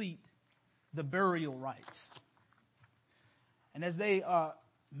complete the burial rites. And as they are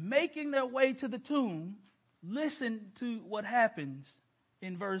making their way to the tomb, listen to what happens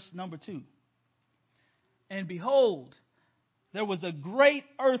in verse number 2. And behold, there was a great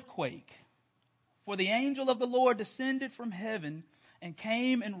earthquake, for the angel of the Lord descended from heaven and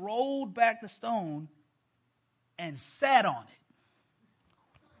came and rolled back the stone and sat on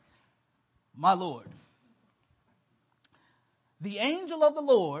it. My Lord. The angel of the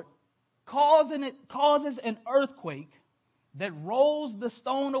Lord causes an earthquake that rolls the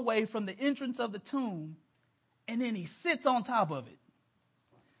stone away from the entrance of the tomb, and then he sits on top of it.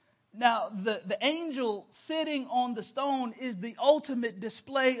 Now, the angel sitting on the stone is the ultimate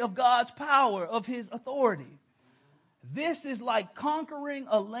display of God's power, of his authority. This is like conquering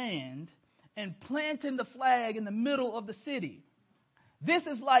a land and planting the flag in the middle of the city. This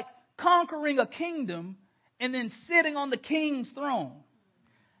is like conquering a kingdom and then sitting on the king's throne.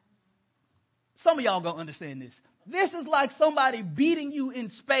 Some of y'all gonna understand this. This is like somebody beating you in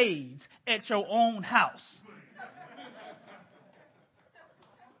spades at your own house.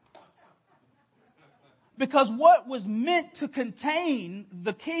 Because what was meant to contain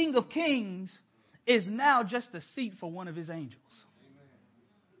the King of Kings is now just a seat for one of his angels.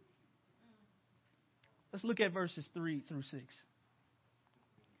 Let's look at verses 3 through 6.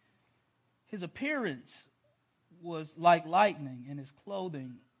 His appearance was like lightning, and his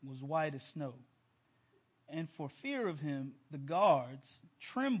clothing was white as snow. And for fear of him, the guards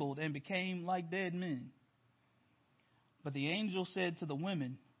trembled and became like dead men. But the angel said to the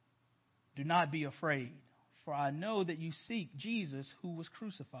women, "Do not be afraid, for I know that you seek Jesus who was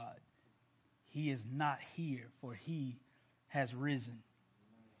crucified. He is not here, for he has risen,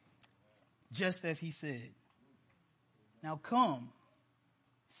 just as he said. Now come,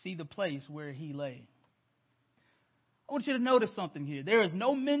 see the place where he lay." I want you to notice something here. There is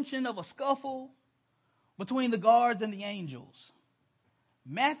no mention of a scuffle between the guards and the angels.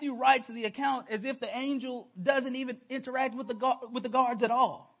 Matthew writes the account as if the angel doesn't even interact with the guards at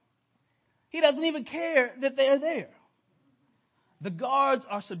all. He doesn't even care that they're there. The guards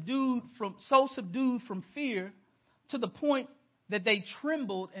are subdued from fear to the point that they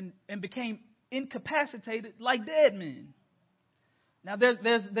trembled and became incapacitated like dead men. Now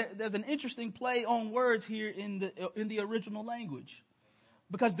there's an interesting play on words here in the original language,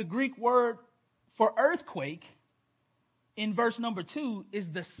 because the Greek word for earthquake in verse number 2 is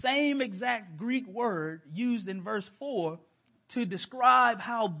the same exact Greek word used in verse 4 to describe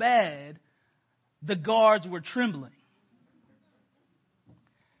how bad the guards were trembling.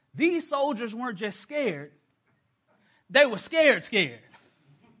 These soldiers weren't just scared. They were scared.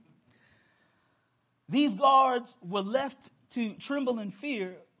 These guards were left to tremble in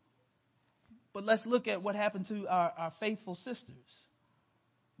fear. But let's look at what happened to our faithful sisters.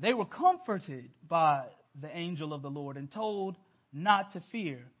 They were comforted by the angel of the Lord and told not to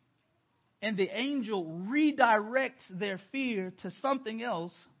fear. And the angel redirects their fear to something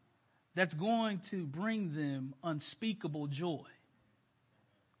else that's going to bring them unspeakable joy.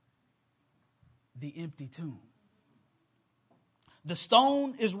 The empty tomb. The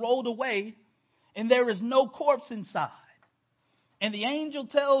stone is rolled away and there is no corpse inside. And the angel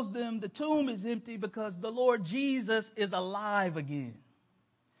tells them the tomb is empty because the Lord Jesus is alive again.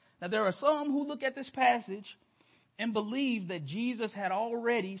 Now, there are some who look at this passage and believe that Jesus had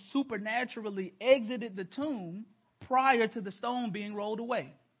already supernaturally exited the tomb prior to the stone being rolled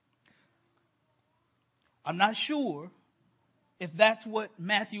away. I'm not sure if that's what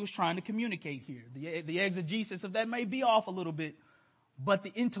Matthew is trying to communicate here. The exegesis of that may be off a little bit, but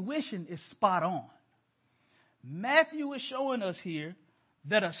the intuition is spot on. Matthew is showing us here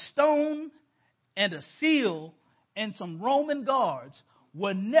that a stone and a seal and some Roman guards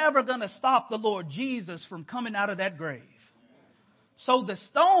were never going to stop the Lord Jesus from coming out of that grave. So the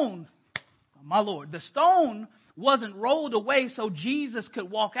stone, my Lord, the stone wasn't rolled away so Jesus could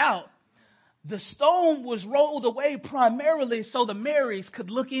walk out. The stone was rolled away primarily so the Marys could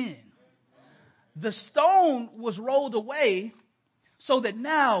look in. The stone was rolled away so that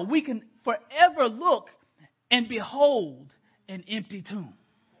now we can forever look and behold an empty tomb.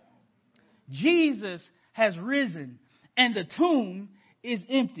 Jesus has risen and the tomb is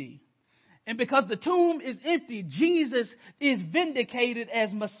empty. And because the tomb is empty, Jesus is vindicated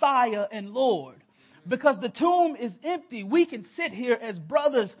as Messiah and Lord. Because the tomb is empty, we can sit here as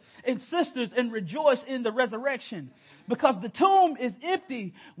brothers and sisters and rejoice in the resurrection. Because the tomb is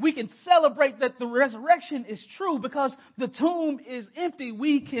empty, we can celebrate that the resurrection is true. Because the tomb is empty,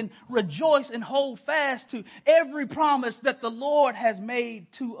 we can rejoice and hold fast to every promise that the Lord has made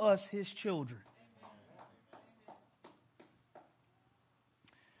to us, His children.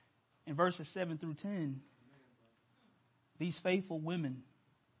 In verses 7 through 10, these faithful women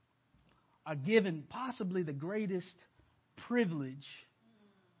are given possibly the greatest privilege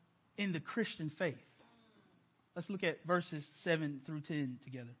in the Christian faith. Let's look at verses 7 through 10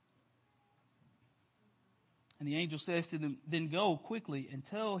 together. And the angel says to them, "Then go quickly and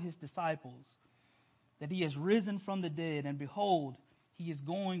tell his disciples that he has risen from the dead, and behold, he is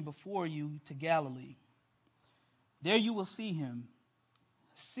going before you to Galilee. There you will see him.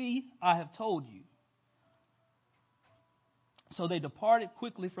 See, I have told you." So they departed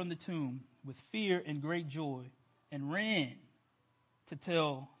quickly from the tomb with fear and great joy and ran to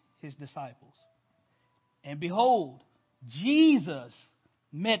tell his disciples. And behold, Jesus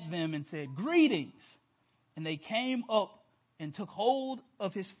met them and said, "Greetings." And they came up and took hold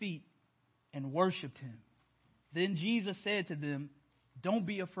of his feet and worshipped him. Then Jesus said to them, "Don't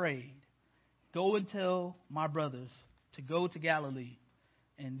be afraid. Go and tell my brothers to go to Galilee,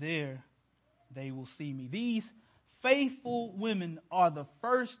 and there they will see me." These faithful women are the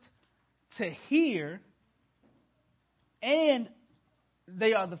first to hear, and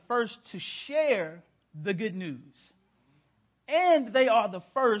they are the first to share the good news. And they are the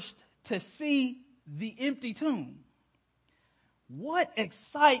first to see the empty tomb. What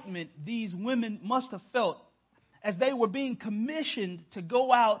excitement these women must have felt as they were being commissioned to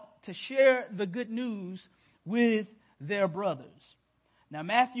go out to share the good news with their brothers. Now,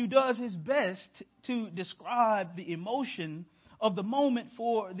 Matthew does his best to describe the emotion of the moment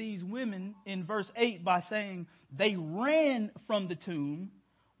for these women in verse 8 by saying they ran from the tomb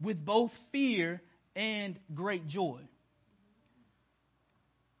with both fear and great joy.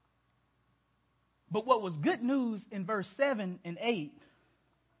 But what was good news in verse 7 and 8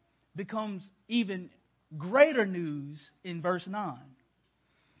 becomes even greater news in verse 9.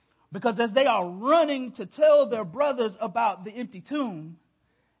 Because as they are running to tell their brothers about the empty tomb,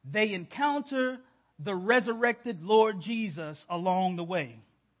 they encounter the resurrected Lord Jesus along the way.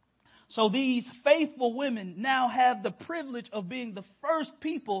 So these faithful women now have the privilege of being the first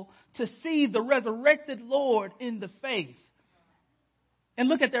people to see the resurrected Lord in the faith. And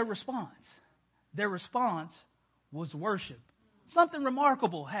look at their response. Their response was worship. Something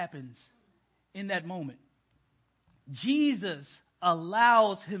remarkable happens in that moment. Jesus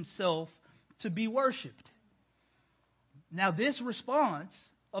allows himself to be worshiped. Now, this response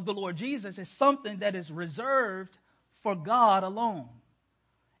of the Lord Jesus is something that is reserved for God alone.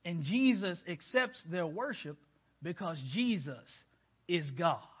 And Jesus accepts their worship because Jesus is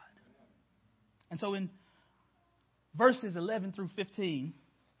God. And so in verses 11 through 15,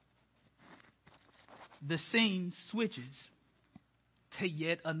 the scene switches to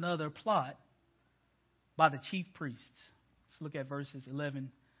yet another plot by the chief priests. Let's look at verses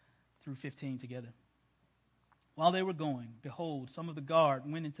 11 through 15 together. While they were going, behold, some of the guard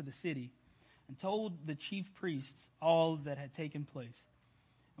went into the city and told the chief priests all that had taken place.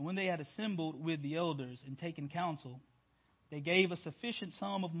 And when they had assembled with the elders and taken counsel, they gave a sufficient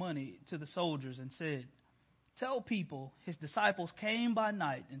sum of money to the soldiers and said, "Tell people his disciples came by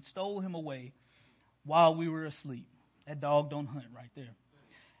night and stole him away while we were asleep." That dog don't hunt right there.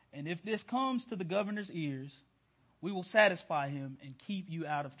 "And if this comes to the governor's ears, we will satisfy him and keep you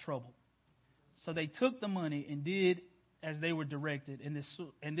out of trouble." So they took the money and did as they were directed. And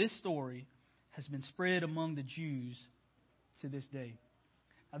this story has been spread among the Jews to this day.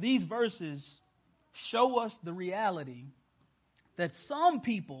 Now, these verses show us the reality that some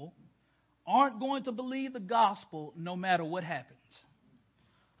people aren't going to believe the gospel no matter what happens.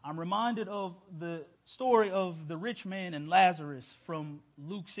 I'm reminded of the story of the rich man and Lazarus from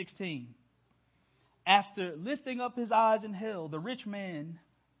Luke 16. After lifting up his eyes in hell, the rich man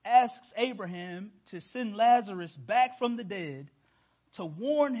asks Abraham to send Lazarus back from the dead to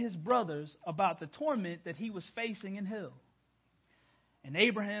warn his brothers about the torment that he was facing in hell. And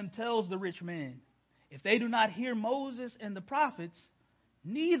Abraham tells the rich man, if they do not hear Moses and the prophets,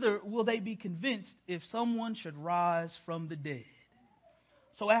 neither will they be convinced if someone should rise from the dead.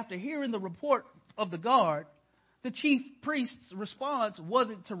 So after hearing the report of the guard, the chief priest's response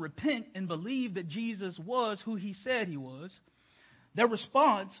wasn't to repent and believe that Jesus was who he said he was. Their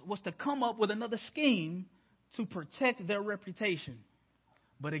response was to come up with another scheme to protect their reputation.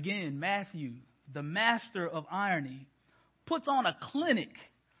 But again, Matthew, the master of irony, puts on a clinic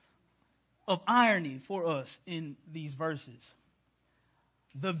of irony for us in these verses.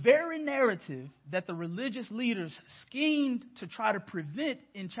 The very narrative that the religious leaders schemed to try to prevent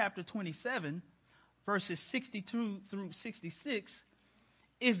in chapter 27, verses 62 through 66,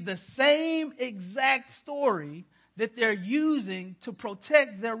 is the same exact story that they're using to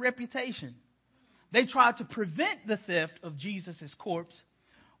protect their reputation. They tried to prevent the theft of Jesus' corpse,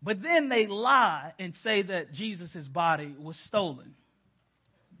 but then they lie and say that Jesus' body was stolen.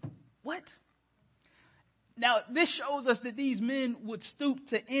 What? Now, this shows us that these men would stoop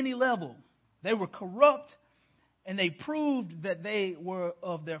to any level. They were corrupt, and they proved that they were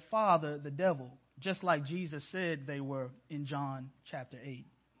of their father, the devil, just like Jesus said they were in John chapter 8.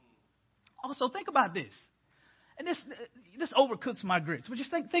 Also, think about this. And this overcooks my grits, but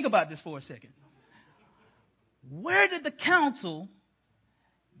just think about this for a second. Where did the council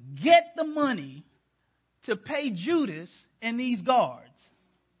get the money to pay Judas and these guards?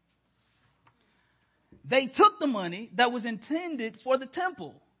 They took the money that was intended for the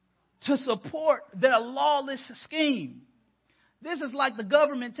temple to support their lawless scheme. This is like the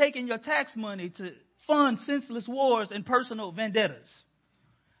government taking your tax money to fund senseless wars and personal vendettas.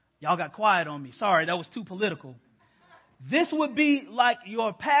 Y'all got quiet on me. Sorry, that was too political. This would be like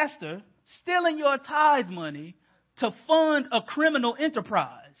your pastor stealing your tithe money to fund a criminal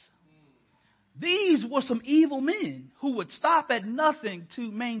enterprise. These were some evil men who would stop at nothing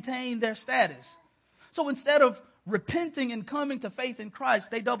to maintain their status. So instead of repenting and coming to faith in Christ,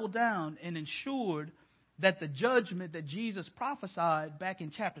 they doubled down and ensured that the judgment that Jesus prophesied back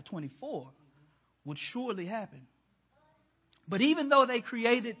in chapter 24 would surely happen. But even though they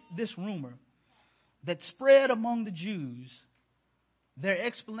created this rumor that spread among the Jews, their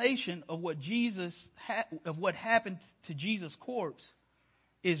explanation of what happened to Jesus' corpse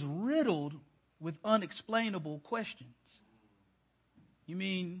is riddled with unexplainable questions. You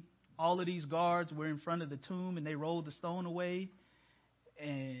mean all of these guards were in front of the tomb and they rolled the stone away?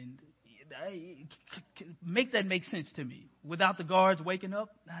 And make that make sense to me. Without the guards waking up,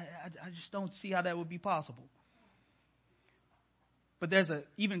 I just don't see how that would be possible. But there's an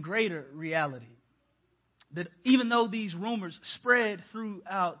even greater reality. That even though these rumors spread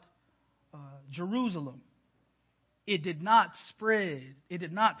throughout Jerusalem, it did not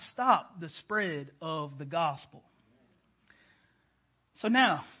stop the spread of the gospel. So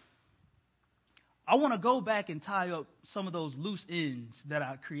now, I want to go back and tie up some of those loose ends that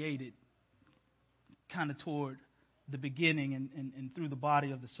I created kind of toward the beginning and through the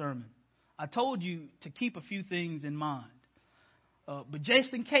body of the sermon. I told you to keep a few things in mind. But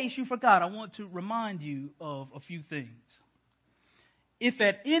just in case you forgot, I want to remind you of a few things. If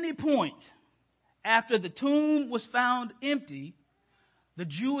at any point after the tomb was found empty, the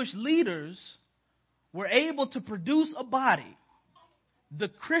Jewish leaders were able to produce a body, the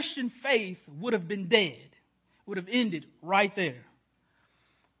Christian faith would have been dead, would have ended right there.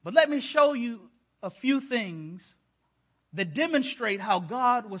 But let me show you a few things that demonstrate how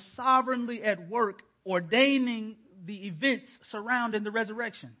God was sovereignly at work ordaining the events surrounding the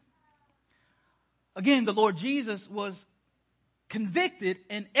resurrection. Again, the Lord Jesus was convicted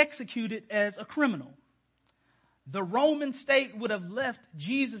and executed as a criminal. The Roman state would have left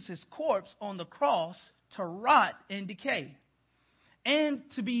Jesus' corpse on the cross to rot and decay, and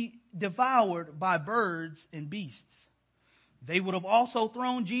to be devoured by birds and beasts. They would have also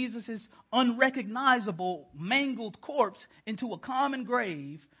thrown Jesus' unrecognizable, mangled corpse into a common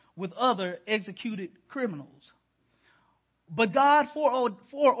grave with other executed criminals. But God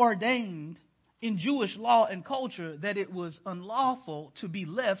foreordained in Jewish law and culture that it was unlawful to be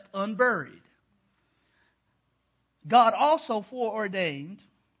left unburied. God also foreordained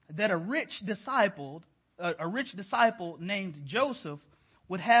that a rich disciple named Joseph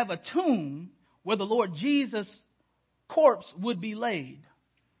would have a tomb where the Lord Jesus' corpse would be laid.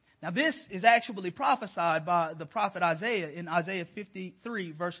 Now, this is actually prophesied by the prophet Isaiah in Isaiah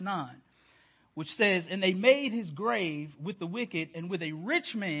 53, verse 9, which says, "And they made his grave with the wicked and with a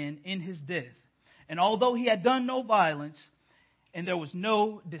rich man in his death. And although he had done no violence, and there was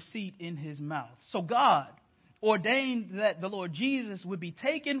no deceit in his mouth." So God ordained that the Lord Jesus would be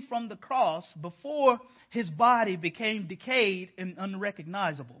taken from the cross before his body became decayed and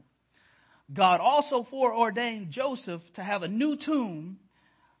unrecognizable. God also foreordained Joseph to have a new tomb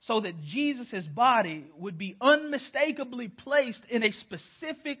so that Jesus' body would be unmistakably placed in a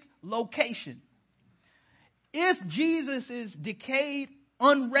specific location. If Jesus' decayed,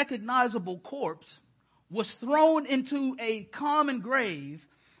 unrecognizable corpse was thrown into a common grave,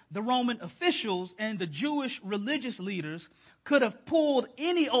 the Roman officials and the Jewish religious leaders could have pulled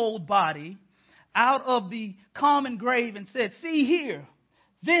any old body out of the common grave and said, "See here,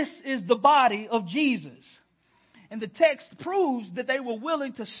 this is the body of Jesus." And the text proves that they were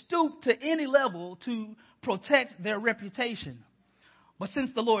willing to stoop to any level to protect their reputation. But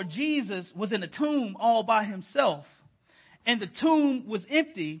since the Lord Jesus was in a tomb all by himself, and the tomb was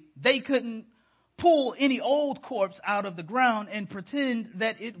empty, they couldn't pull any old corpse out of the ground and pretend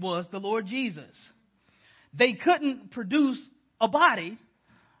that it was the Lord Jesus. They couldn't produce a body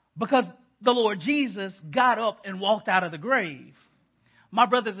because the Lord Jesus got up and walked out of the grave. My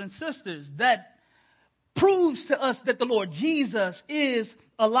brothers and sisters, that proves to us that the Lord Jesus is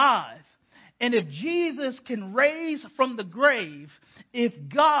alive. And if Jesus can raise from the grave, if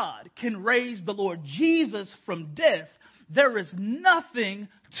God can raise the Lord Jesus from death, there is nothing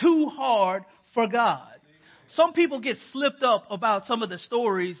too hard for God. Some people get slipped up about some of the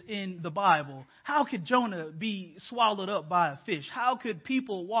stories in the Bible. How could Jonah be swallowed up by a fish? How could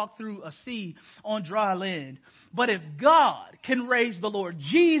people walk through a sea on dry land? But if God can raise the Lord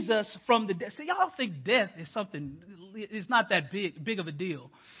Jesus from the dead, see, y'all think death is something, it's not that big of a deal.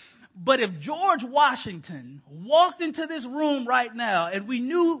 But if George Washington walked into this room right now and we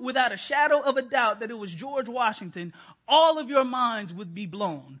knew without a shadow of a doubt that it was George Washington, all of your minds would be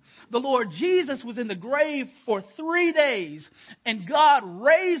blown. The Lord Jesus was in the grave for 3 days, and God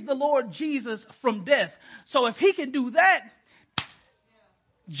raised the Lord Jesus from death. So if he can do that,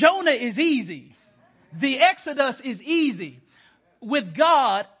 Jonah is easy. The Exodus is easy. With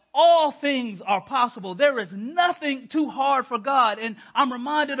God, all things are possible. There is nothing too hard for God. And I'm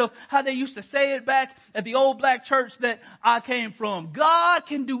reminded of how they used to say it back at the old black church that I came from. God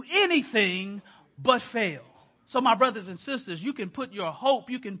can do anything but fail. So my brothers and sisters, you can put your hope,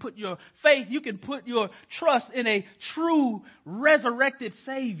 you can put your faith, you can put your trust in a true resurrected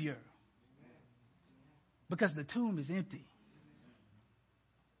Savior. Because the tomb is empty.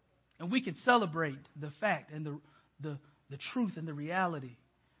 And we can celebrate the fact and the truth and the reality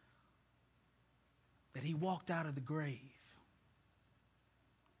that he walked out of the grave.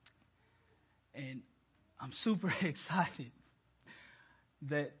 And I'm super excited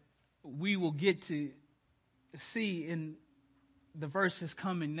that we will get to see in the verses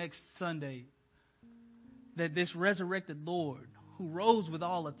coming next Sunday that this resurrected Lord, who rose with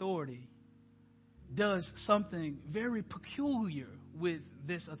all authority, does something very peculiar with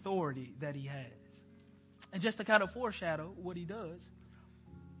this authority that he has. And just to kind of foreshadow what he does,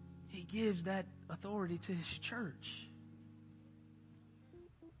 he gives that authority to his church.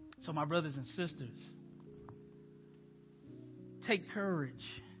 So my brothers and sisters, take courage,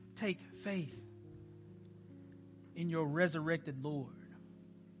 take faith in your resurrected Lord.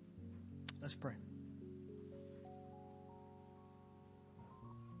 Let's pray.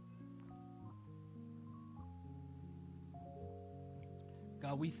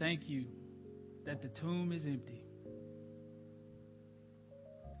 God, we thank you that the tomb is empty.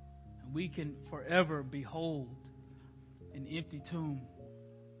 And we can forever behold an empty tomb.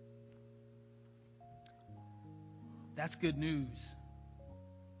 That's good news.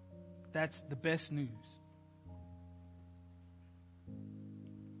 that's the best news.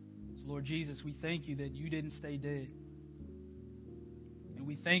 So Lord Jesus, we thank you that you didn't stay dead. And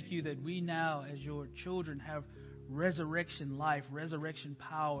we thank you that we now, as your children, have resurrection life, resurrection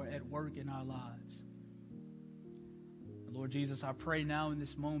power at work in our lives. Lord Jesus, I pray now in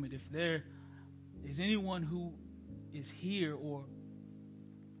this moment, if there is anyone who is here or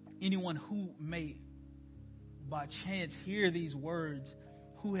anyone who may by chance hear these words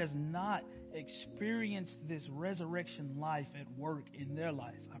who has not experienced this resurrection life at work in their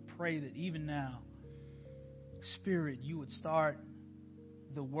life, I pray that even now, Spirit, you would start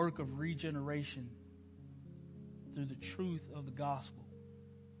the work of regeneration through the truth of the gospel.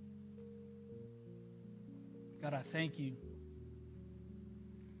 God, I thank you.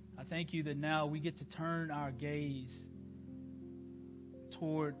 I thank you that now we get to turn our gaze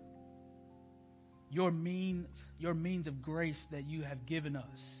toward your means of grace that you have given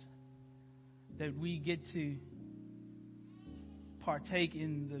us. That we get to partake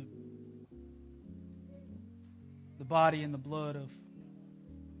in the body and the blood of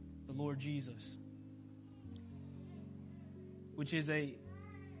the Lord Jesus, which is a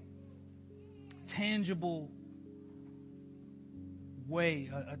tangible way,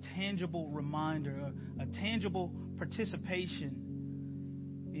 a tangible reminder, a tangible participation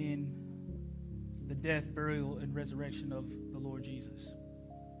in the death, burial, and resurrection of the Lord Jesus.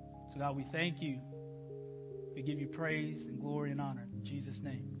 So God, we thank you. We give you praise and glory and honor. In Jesus'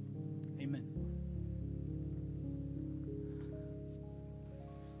 name, amen.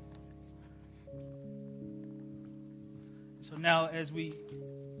 So now as we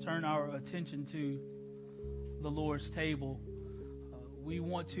turn our attention to the Lord's table, we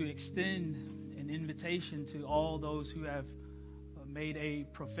want to extend an invitation to all those who have made a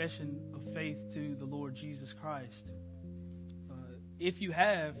profession of faith to the Lord Jesus Christ. If you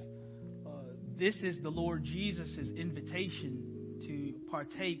have, this is the Lord Jesus' invitation to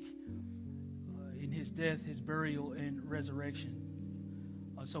partake in his death, his burial, and resurrection.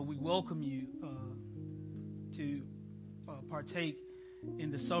 So we welcome you to partake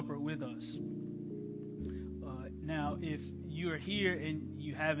in the supper with us. Now, if you are here and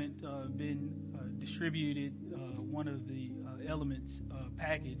you haven't been distributed one of the elements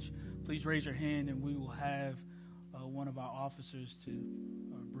package, please raise your hand and we will have one of our officers to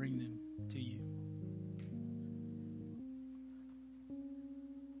bring them to you.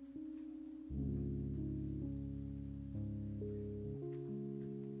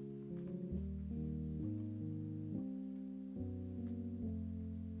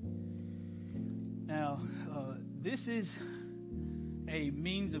 Now, this is a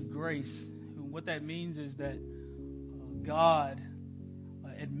means of grace. And what that means is that God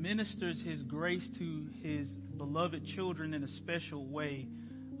administers his grace to his beloved children in a special way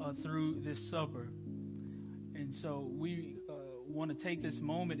through this supper. And so we want to take this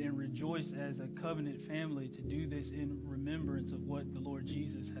moment and rejoice as a covenant family to do this in remembrance of what the Lord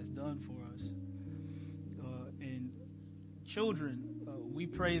Jesus has done for us. And children, we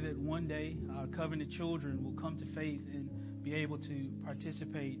pray that one day our covenant children will come to faith and be able to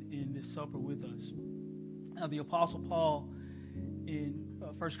participate in this supper with us. Now, the Apostle Paul in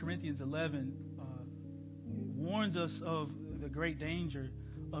 1 Corinthians 11 warns us of the great danger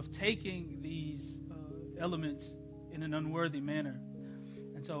of taking these elements in an unworthy manner.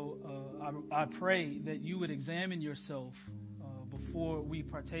 And so I pray that you would examine yourself before we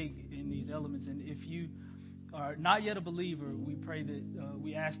partake in these elements. And if you are not yet a believer, we pray that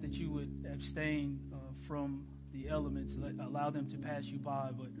we ask that you would abstain from the elements, allow them to pass you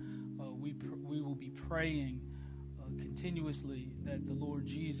by. But we will be praying continuously that the Lord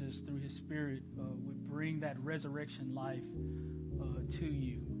Jesus, through his Spirit, would bring that resurrection life to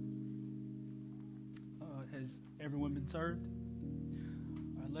you. Has everyone been served?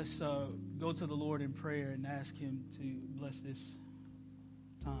 All right, let's go to the Lord in prayer and ask him to bless this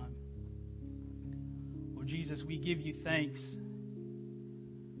time. Lord Jesus, we give you thanks.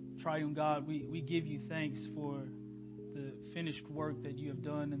 Triune God, we give you thanks for the finished work that you have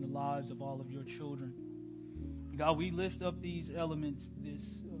done in the lives of all of your children. God, we lift up these elements,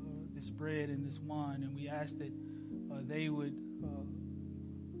 this bread and this wine, and we ask that they would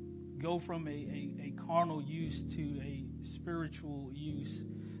go from a carnal use to a spiritual use,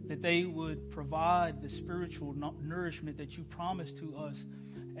 that they would provide the spiritual nourishment that you promised to us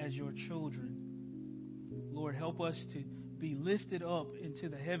as your children. Lord, help us to be lifted up into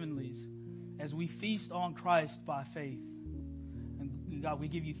the heavenlies as we feast on Christ by faith. And God, we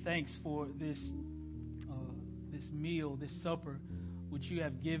give you thanks for this meal, this supper, which you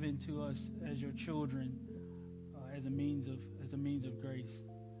have given to us as your children, as a means of grace.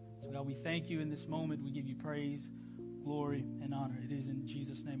 So God, we thank you in this moment. We give you praise, glory, and honor. It is in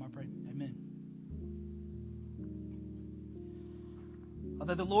Jesus' name I pray. Amen.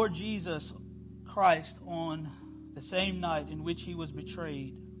 That the Lord Jesus Christ, on the same night in which he was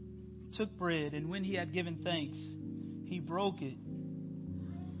betrayed, took bread, and when he had given thanks, he broke it,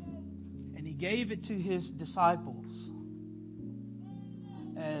 and he gave it to his disciples.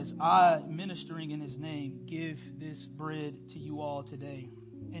 As I, ministering in his name, give this bread to you all today.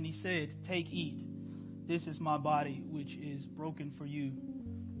 And he said, take, eat. This is my body, which is broken for you.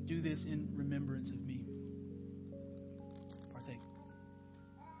 Do this in remembrance of me. Partake.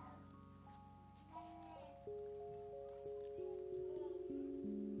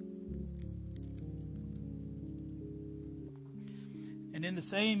 And in the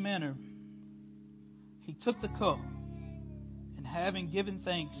same manner, he took the cup, and having given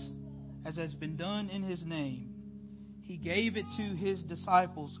thanks, as has been done in his name, he gave it to his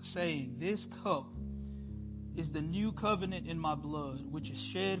disciples, saying, this cup is the new covenant in my blood, which is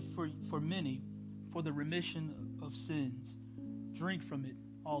shed for many for the remission of sins. Drink from it,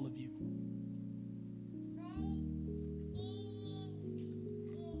 all of you.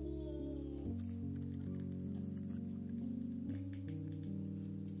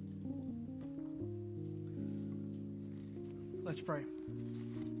 Let's pray.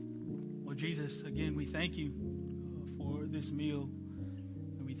 Lord Jesus, again, we thank you for this meal.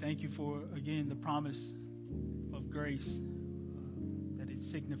 And we thank you for, again, the promise of grace that it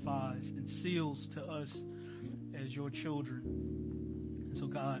signifies and seals to us as your children. And so,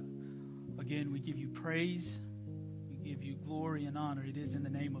 God, again, we give you praise. We give you glory and honor. It is in the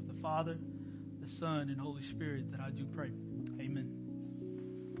name of the Father, the Son, and Holy Spirit that I do pray. Amen.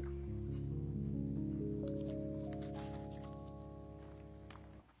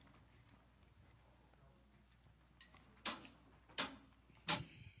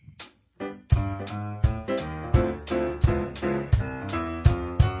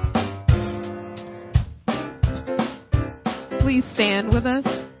 Please stand with us.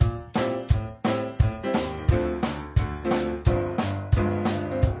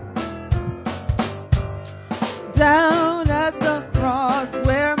 Down at the cross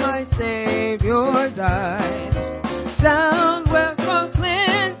where my Savior died, down where for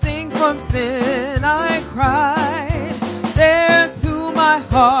cleansing from sin I cried, there to my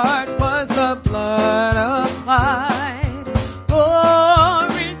heart was the blood applied.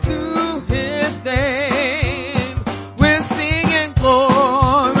 Glory to his name. We're singing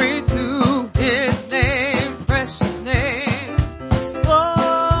glory to his name, precious name.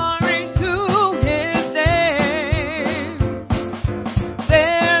 Glory to his name.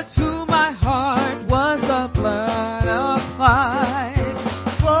 There to my heart was the blood applied.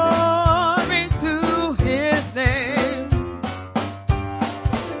 Glory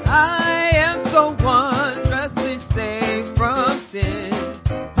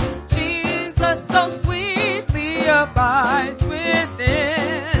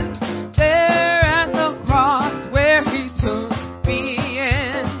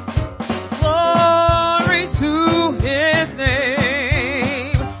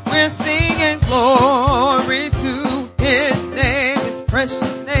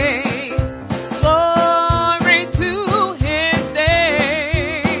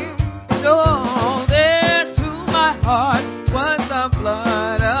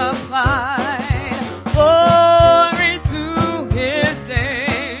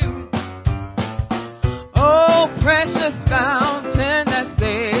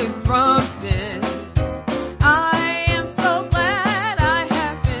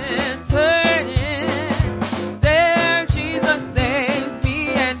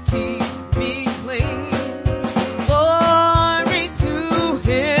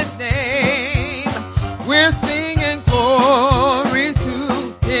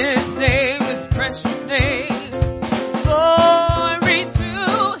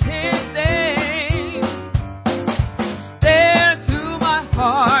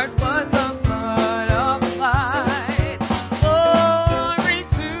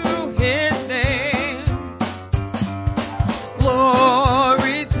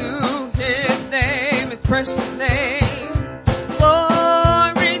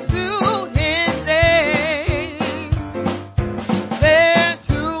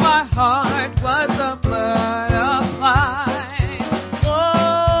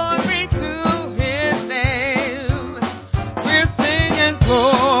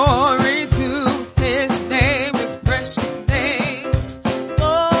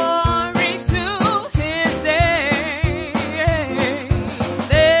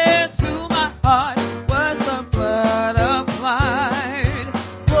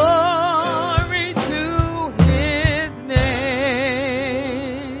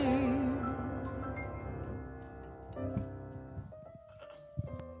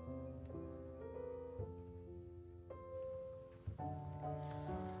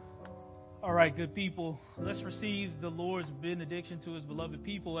All right, good people. Let's receive the Lord's benediction to his beloved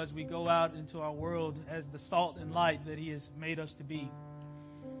people as we go out into our world as the salt and light that he has made us to be.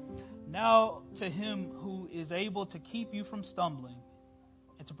 Now to him who is able to keep you from stumbling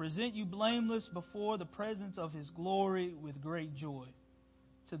and to present you blameless before the presence of his glory with great joy.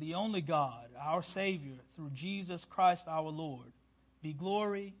 To the only God, our Savior, through Jesus Christ our Lord, be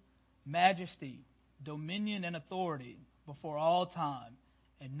glory, majesty, dominion, and authority before all time,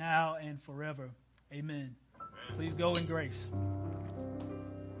 and now and forever. Amen. Please go in grace.